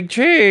pretty big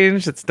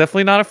change. It's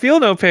definitely not a feel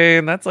no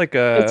pain. That's like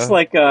it's a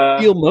like a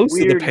feel most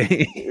of the weird.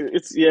 pain.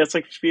 It's yeah, it's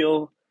like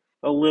feel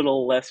a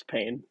little less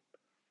pain.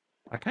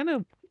 I kind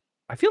of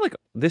I feel like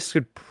this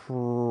could So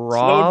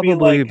that would be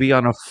probably like be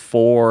on a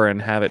 4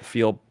 and have it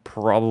feel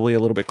probably a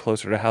little bit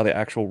closer to how the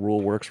actual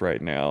rule works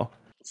right now.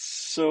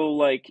 so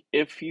like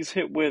if he's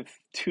hit with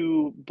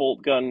two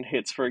bolt gun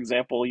hits, for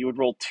example, you would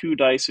roll two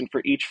dice, and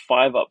for each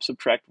 5-up,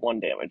 subtract one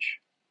damage.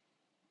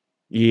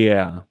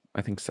 Yeah,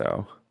 I think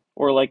so.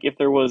 Or like if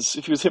he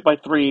was hit by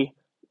three,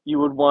 you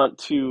would want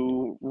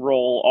to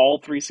roll all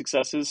three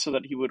successes so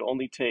that he would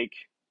only take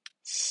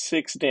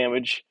 6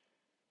 damage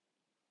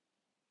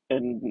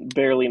and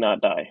barely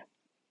not die.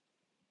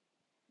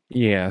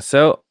 Yeah,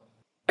 so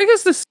I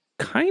guess this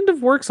kind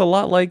of works a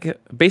lot like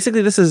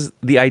basically this is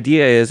the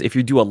idea is if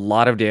you do a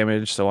lot of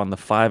damage, so on the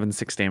 5 and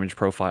 6 damage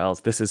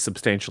profiles, this is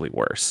substantially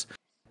worse.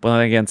 But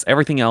then against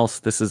everything else,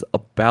 this is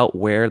about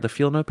where the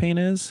feel no pain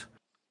is.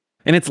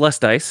 And it's less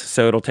dice,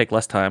 so it'll take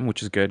less time,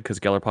 which is good because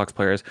Gellerpox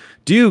players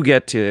do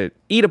get to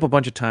eat up a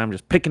bunch of time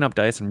just picking up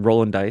dice and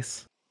rolling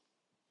dice.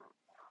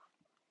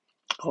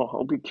 Oh,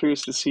 I'll be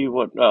curious to see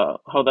what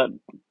how that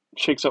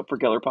shakes up for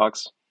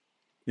Gellerpox.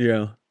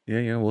 Yeah.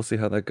 Yeah, we'll see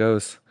how that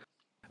goes.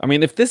 I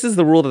mean, if this is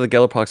the rule that the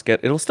Gellerpox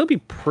get, it'll still be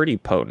pretty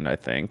potent, I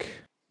think.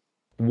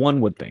 One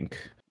would think.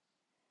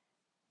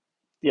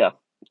 Yeah,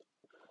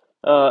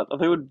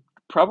 they would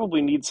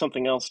probably need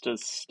something else to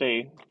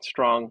stay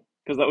strong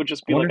because that would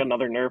just I be like wonder.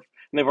 another nerf,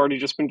 and they've already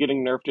just been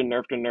getting nerfed and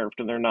nerfed and nerfed,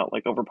 and they're not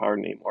like overpowered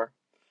anymore.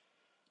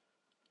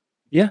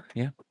 Yeah.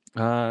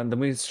 Then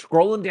we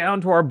scrolling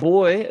down to our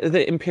boy,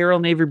 the Imperial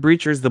Navy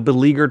Breachers, the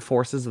beleaguered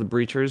forces of the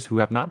Breachers, who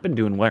have not been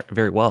doing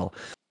very well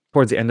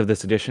towards the end of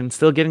this edition.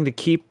 Still getting to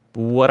keep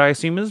what I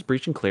assume is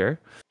Breach and Clear.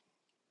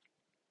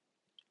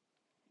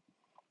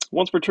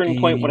 Once per turning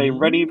point, when a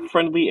ready, And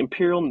friendly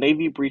Imperial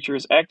Navy breacher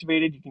is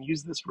activated, you can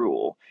use this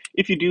rule.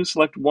 If you do,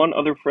 select one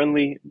other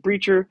friendly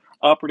breacher,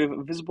 operative,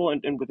 visible,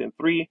 and within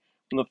 3.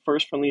 When the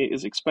first friendly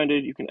is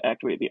expended, you can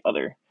activate the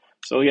other.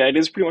 So yeah, it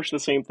is pretty much the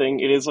same thing.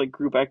 It is like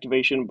group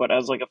activation, but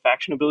as like a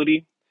faction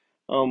ability.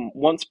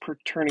 Once per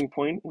turning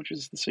point, which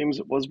is the same as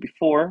it was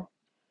before.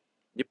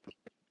 yep.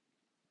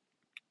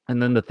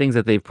 And then the things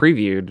that they've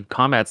previewed,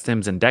 combat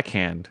stims and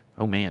deckhand.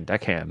 Oh man,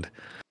 deckhand.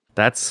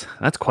 That's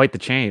quite the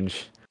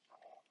change.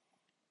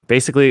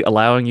 Basically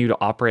allowing you to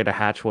operate a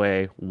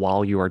hatchway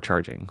while you are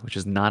charging, which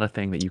is not a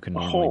thing that you can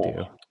normally do.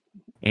 Oh,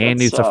 And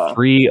that's it's a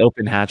free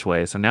open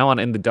hatchway. So now on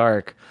In the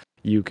Dark,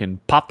 you can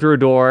pop through a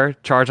door,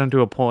 charge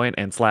onto a point,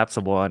 and slap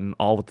someone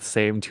all with the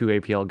same 2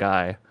 APL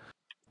guy.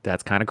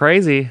 That's kind of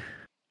crazy.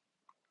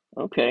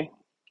 okay.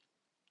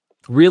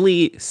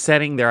 Really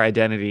setting their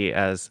identity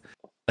as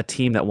a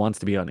team that wants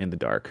to be on In the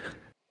Dark.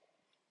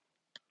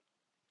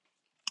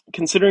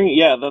 Considering,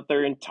 yeah, that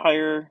their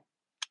entire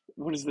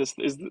what is this?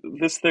 Is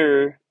this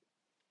their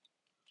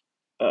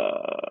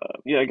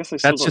yeah, I guess I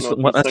still don't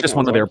know what the That's second just one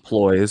one's of like. their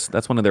ploys.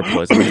 That's one of their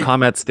ploys. And then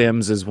combat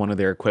stims is one of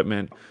their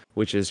equipment,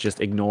 which is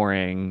just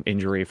ignoring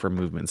injury for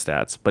movement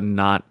stats, but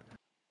not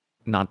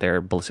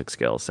their ballistic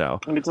skill. So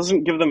And it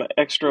doesn't give them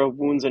extra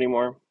wounds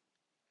anymore.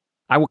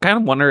 I would kind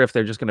of wonder if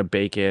they're just going to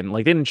bake in,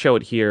 like they didn't show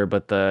it here,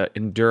 but the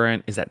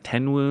endurance is at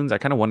 10 wounds. I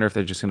kind of wonder if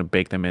they're just going to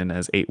bake them in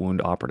as 8 wound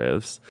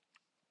operatives.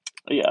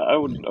 Yeah, I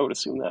would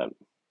assume that.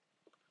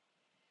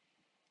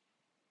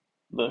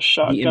 The The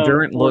shotgun,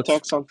 endurance four looks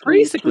attacks on three,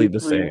 basically three, the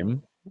three.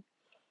 same.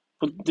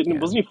 But didn't Yeah.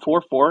 wasn't he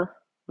 4-4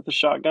 with the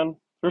shotgun?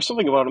 There's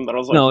something about him that I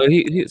was like No,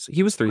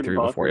 he was pretty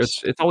 3-3 before.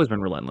 bonkers. It's always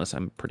been relentless,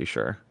 I'm pretty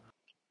sure.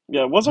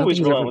 Yeah, it was I don't think always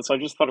he's ever. relentless. I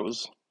just thought it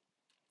was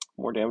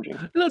more damaging.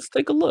 Let's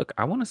take a look.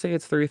 I want to say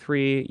it's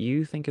 3-3.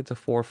 You think it's a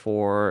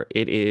 4-4.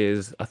 It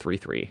is a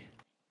 3-3.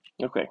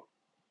 Okay.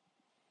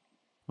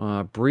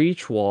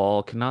 Breach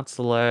wall cannot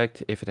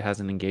select if it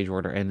has an engage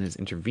order and is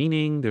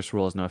intervening. This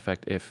rule has no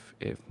effect if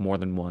more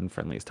than one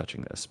friendly is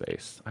touching this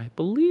space. I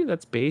believe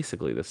that's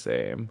basically the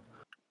same.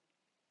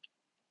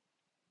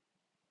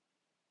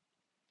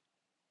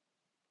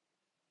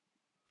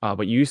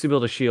 But you used to be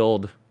able to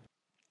shield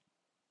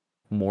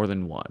more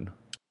than one.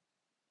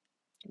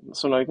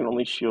 So now you can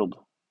only shield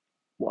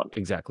one.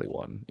 Exactly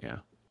one. Yeah.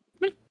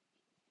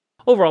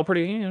 Overall,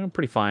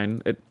 pretty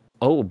fine.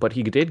 But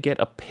he did get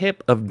a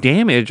pip of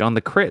damage on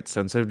the crit.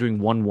 So instead of doing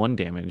 1-1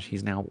 damage,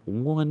 he's now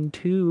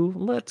 1-2.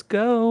 Let's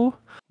go.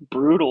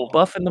 Brutal.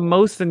 Buffing the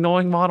most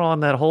annoying model on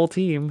that whole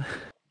team.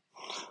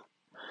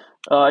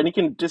 And he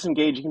can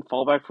disengage. He can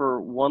fall back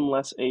for one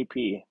less AP.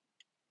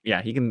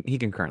 Yeah, he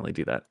can currently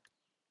do that.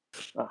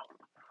 Ah,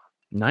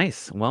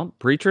 Nice. Well,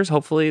 Breachers,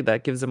 hopefully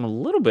that gives them a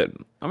little bit.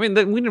 I mean,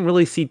 we didn't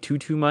really see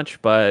too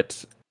much,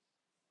 but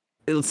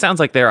it sounds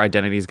like their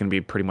identity is going to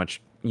be pretty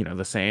much,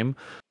 the same.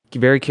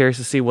 Very curious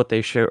to see what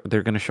they're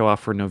going to show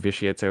off for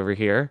novitiates over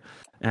here.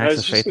 I Acts was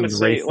of just Faith gonna on the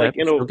say, race like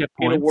set still get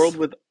in a world points.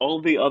 with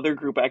all the other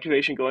group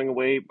activation going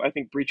away, I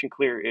think breach and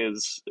clear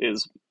is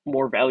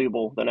more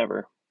valuable than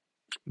ever.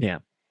 Yeah.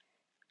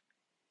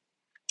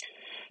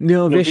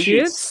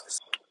 Novitiates. Novitiates,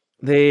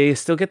 they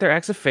still get their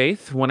Acts of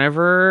Faith.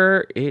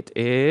 Whenever it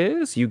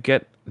is, you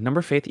get number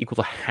of faith equal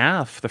to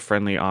half the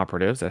friendly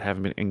operatives that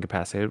haven't been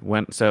incapacitated.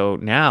 So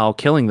now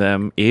killing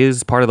them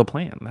is part of the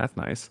plan. That's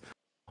nice.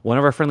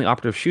 Whenever a friendly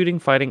operative shooting,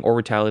 fighting, or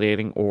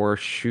retaliating, or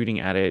shooting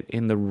at it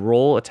in the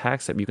roll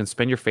attack step, you can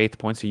spend your faith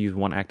points to use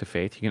one act of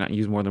faith. You cannot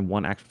use more than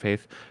one act of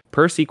faith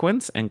per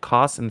sequence, and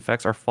costs and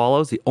effects are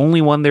follows. The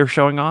only one they're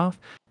showing off: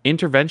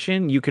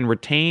 intervention. You can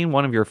retain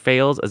one of your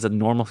fails as a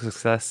normal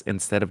success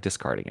instead of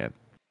discarding it.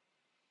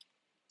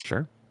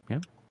 Sure, yeah,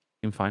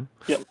 seems fine.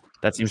 Yep,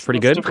 That seems pretty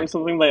that's good. definitely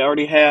something they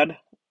already had.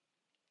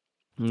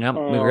 Yep,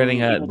 we're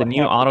getting Equal the to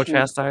new half the auto team.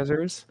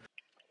 chastisers.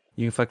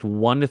 You inflict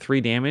 1 to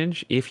 3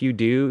 damage. If you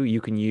do, you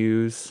can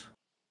use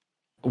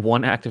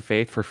one active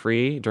faith for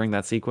free during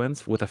that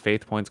sequence with a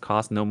faith points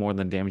cost no more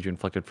than damage you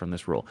inflicted from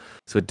this rule.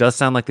 So it does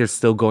sound like there's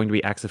still going to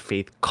be acts of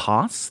faith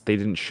costs. They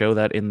didn't show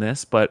that in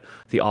this, but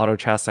the auto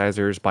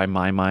chastisers, by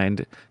my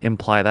mind,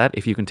 imply that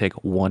if you can take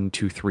 1,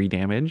 2, 3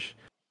 damage.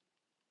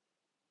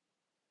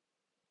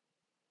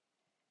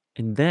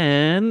 And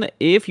then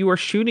if you are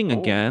shooting Oh,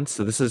 against,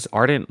 so this is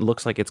Ardent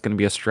looks like it's going to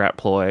be a strat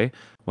ploy.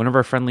 Whenever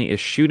a friendly is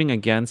shooting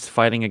against,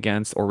 fighting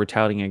against, or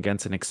retaliating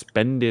against an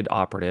expended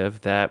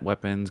operative, that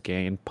weapons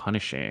gain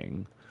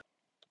punishing.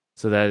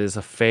 So that is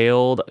a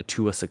failed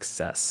to a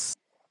success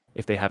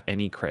if they have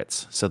any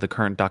crits. So the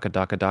current Daka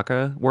Daka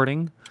Daka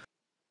wording.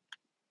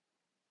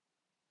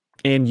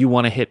 And you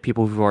want to hit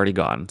people who've already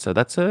gone. So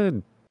that's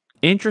a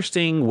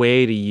interesting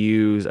way to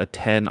use a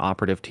 10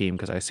 operative team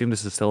because I assume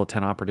this is still a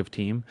 10 operative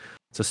team.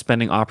 So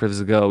spending operatives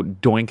to go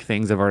doink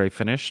things they've already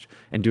finished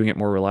and doing it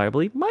more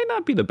reliably might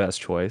not be the best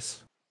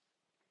choice.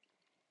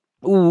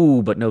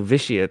 Ooh, but no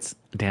vitiates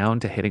down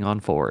to hitting on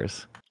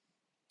fours.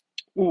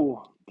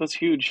 ooh, that's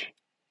huge.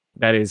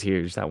 That is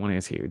huge. That one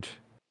is huge.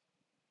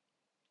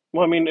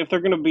 Well, I mean, if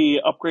they're going to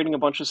be upgrading a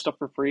bunch of stuff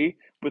for free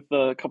with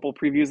the couple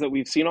previews that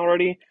we've seen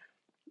already,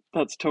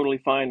 that's totally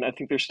fine. I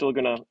think they're still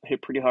going to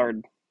hit pretty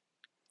hard.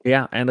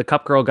 Yeah, and the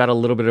Cup Girl got a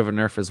little bit of a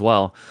nerf as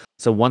well.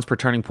 So once per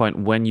turning point,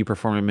 when you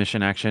perform a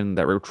mission action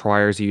that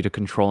requires you to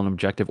control an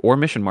objective or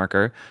mission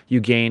marker, you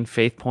gain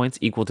faith points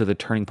equal to the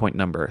turning point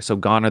number. So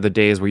gone are the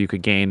days where you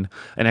could gain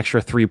an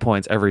extra 3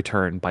 points every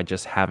turn by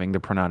just having the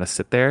Pranata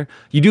sit there.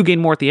 You do gain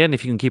more at the end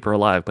if you can keep her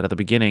alive, but at the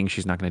beginning,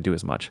 she's not going to do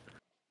as much.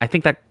 I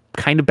think that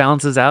kind of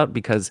balances out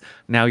because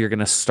now you're going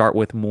to start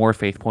with more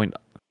faith points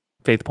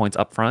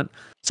up front.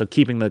 So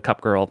keeping the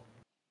Cup Girl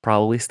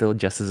probably still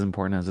just as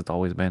important as it's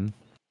always been.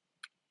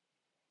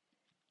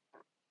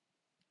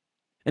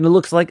 And it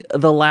looks like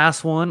the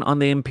last one on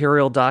the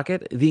Imperial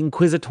docket, the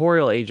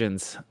Inquisitorial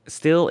agents,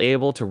 still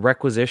able to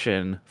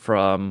requisition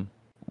from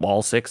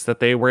all six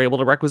that they were able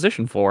to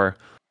requisition for.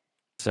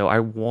 So I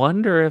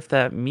wonder if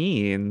that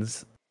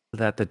means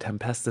that the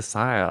Tempestus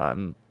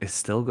Scion is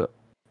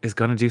is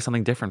going to do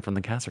something different from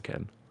the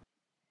Kasserkin.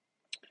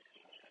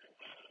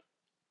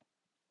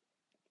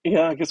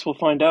 Yeah, I guess we'll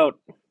find out.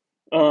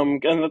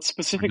 And that's We're gonna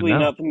specifically know.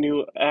 not the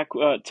new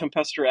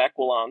Tempester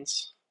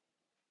Aquilons.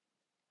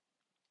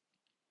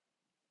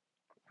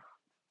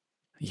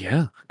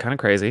 Yeah, kind of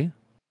crazy.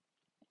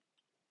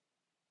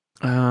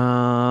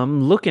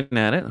 Looking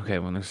at it, okay,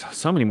 when there's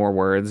so many more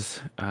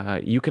words,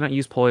 you cannot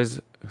use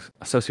ploys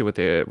associated with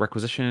the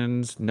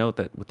requisitions. Note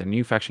that with the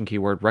new faction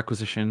keyword,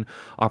 requisition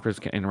operatives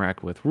can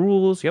interact with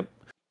rules. Yep.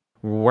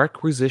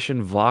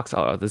 Requisition Vox.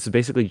 Oh, this is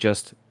basically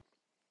just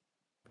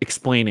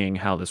explaining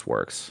how this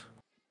works.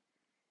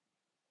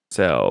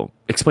 So,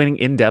 explaining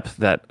in depth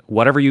that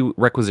whatever you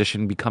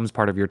requisition becomes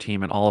part of your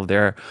team, and all of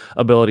their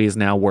abilities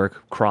now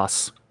work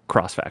cross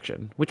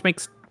faction, which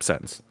makes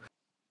sense.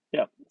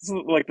 Yeah, it's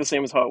like the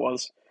same as how it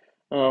was.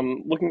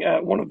 Looking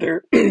at one of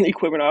their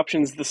equipment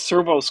options, the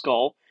Servo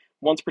Skull.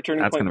 Once per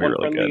turning That's point, gonna be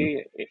one really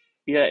good. friendly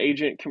yeah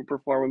agent can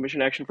perform a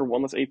mission action for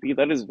one less AP.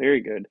 That is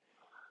very good.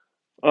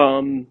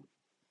 Um,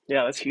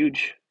 yeah, that's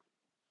huge.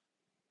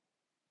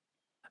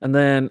 And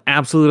then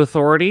absolute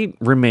authority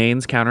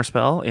remains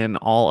counterspell in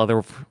all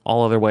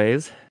other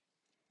ways.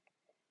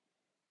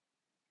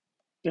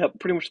 Yeah,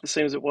 pretty much the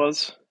same as it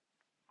was.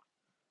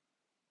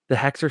 The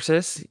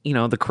Hexorcist,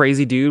 the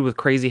crazy dude with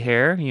crazy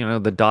hair,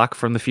 the doc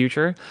from the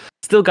future,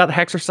 still got the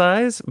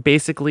Hexercise.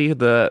 Basically,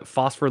 the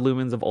phosphor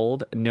lumens of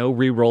old. No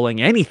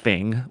re-rolling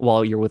anything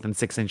while you're within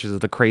 6 inches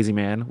of the crazy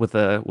man with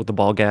the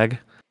ball gag.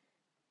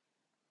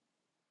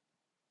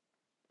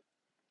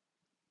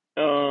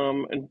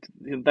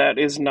 And that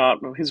is not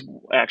his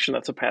action.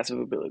 That's a passive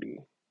ability.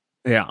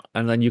 Yeah,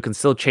 and then you can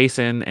still chase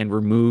in and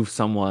remove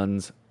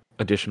someone's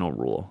additional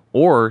rule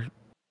or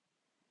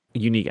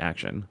unique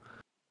action.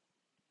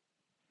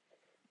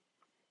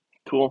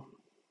 Cool.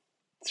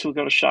 Still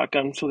got a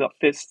shotgun. Still got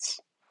fists.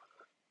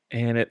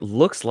 And it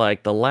looks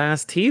like the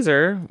last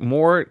teaser,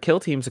 more kill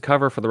teams to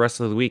cover for the rest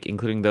of the week,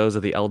 including those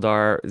of the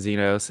Eldar,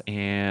 Xenos,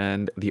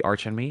 and the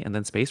Archenemy, and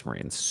then Space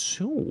Marines.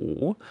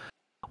 So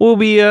we'll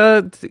be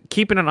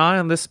keeping an eye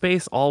on this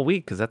space all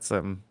week because that's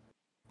some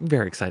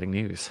very exciting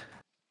news.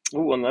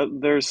 Oh,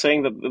 and they're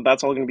saying that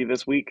that's all going to be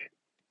this week.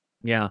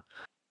 Yeah,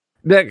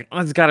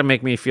 that's got to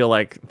make me feel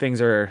like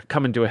things are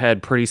coming to a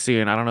head pretty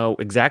soon. I don't know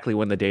exactly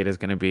when the date is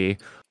going to be,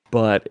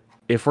 but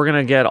if we're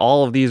gonna get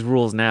all of these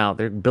rules now,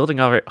 they're building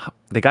up.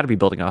 They got to be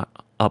building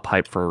up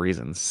hype for a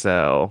reason.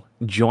 So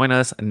join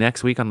us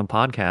next week on the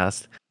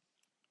podcast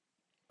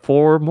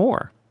for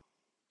more.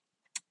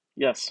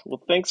 Yes.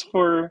 Well, thanks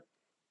for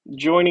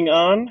joining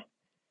on,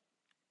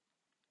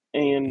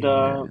 and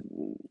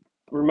And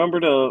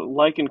remember to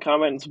like and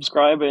comment and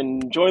subscribe,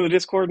 and join the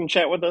Discord and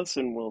chat with us,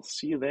 and we'll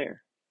see you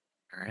there.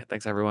 all right,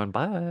 thanks everyone.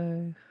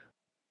 Bye.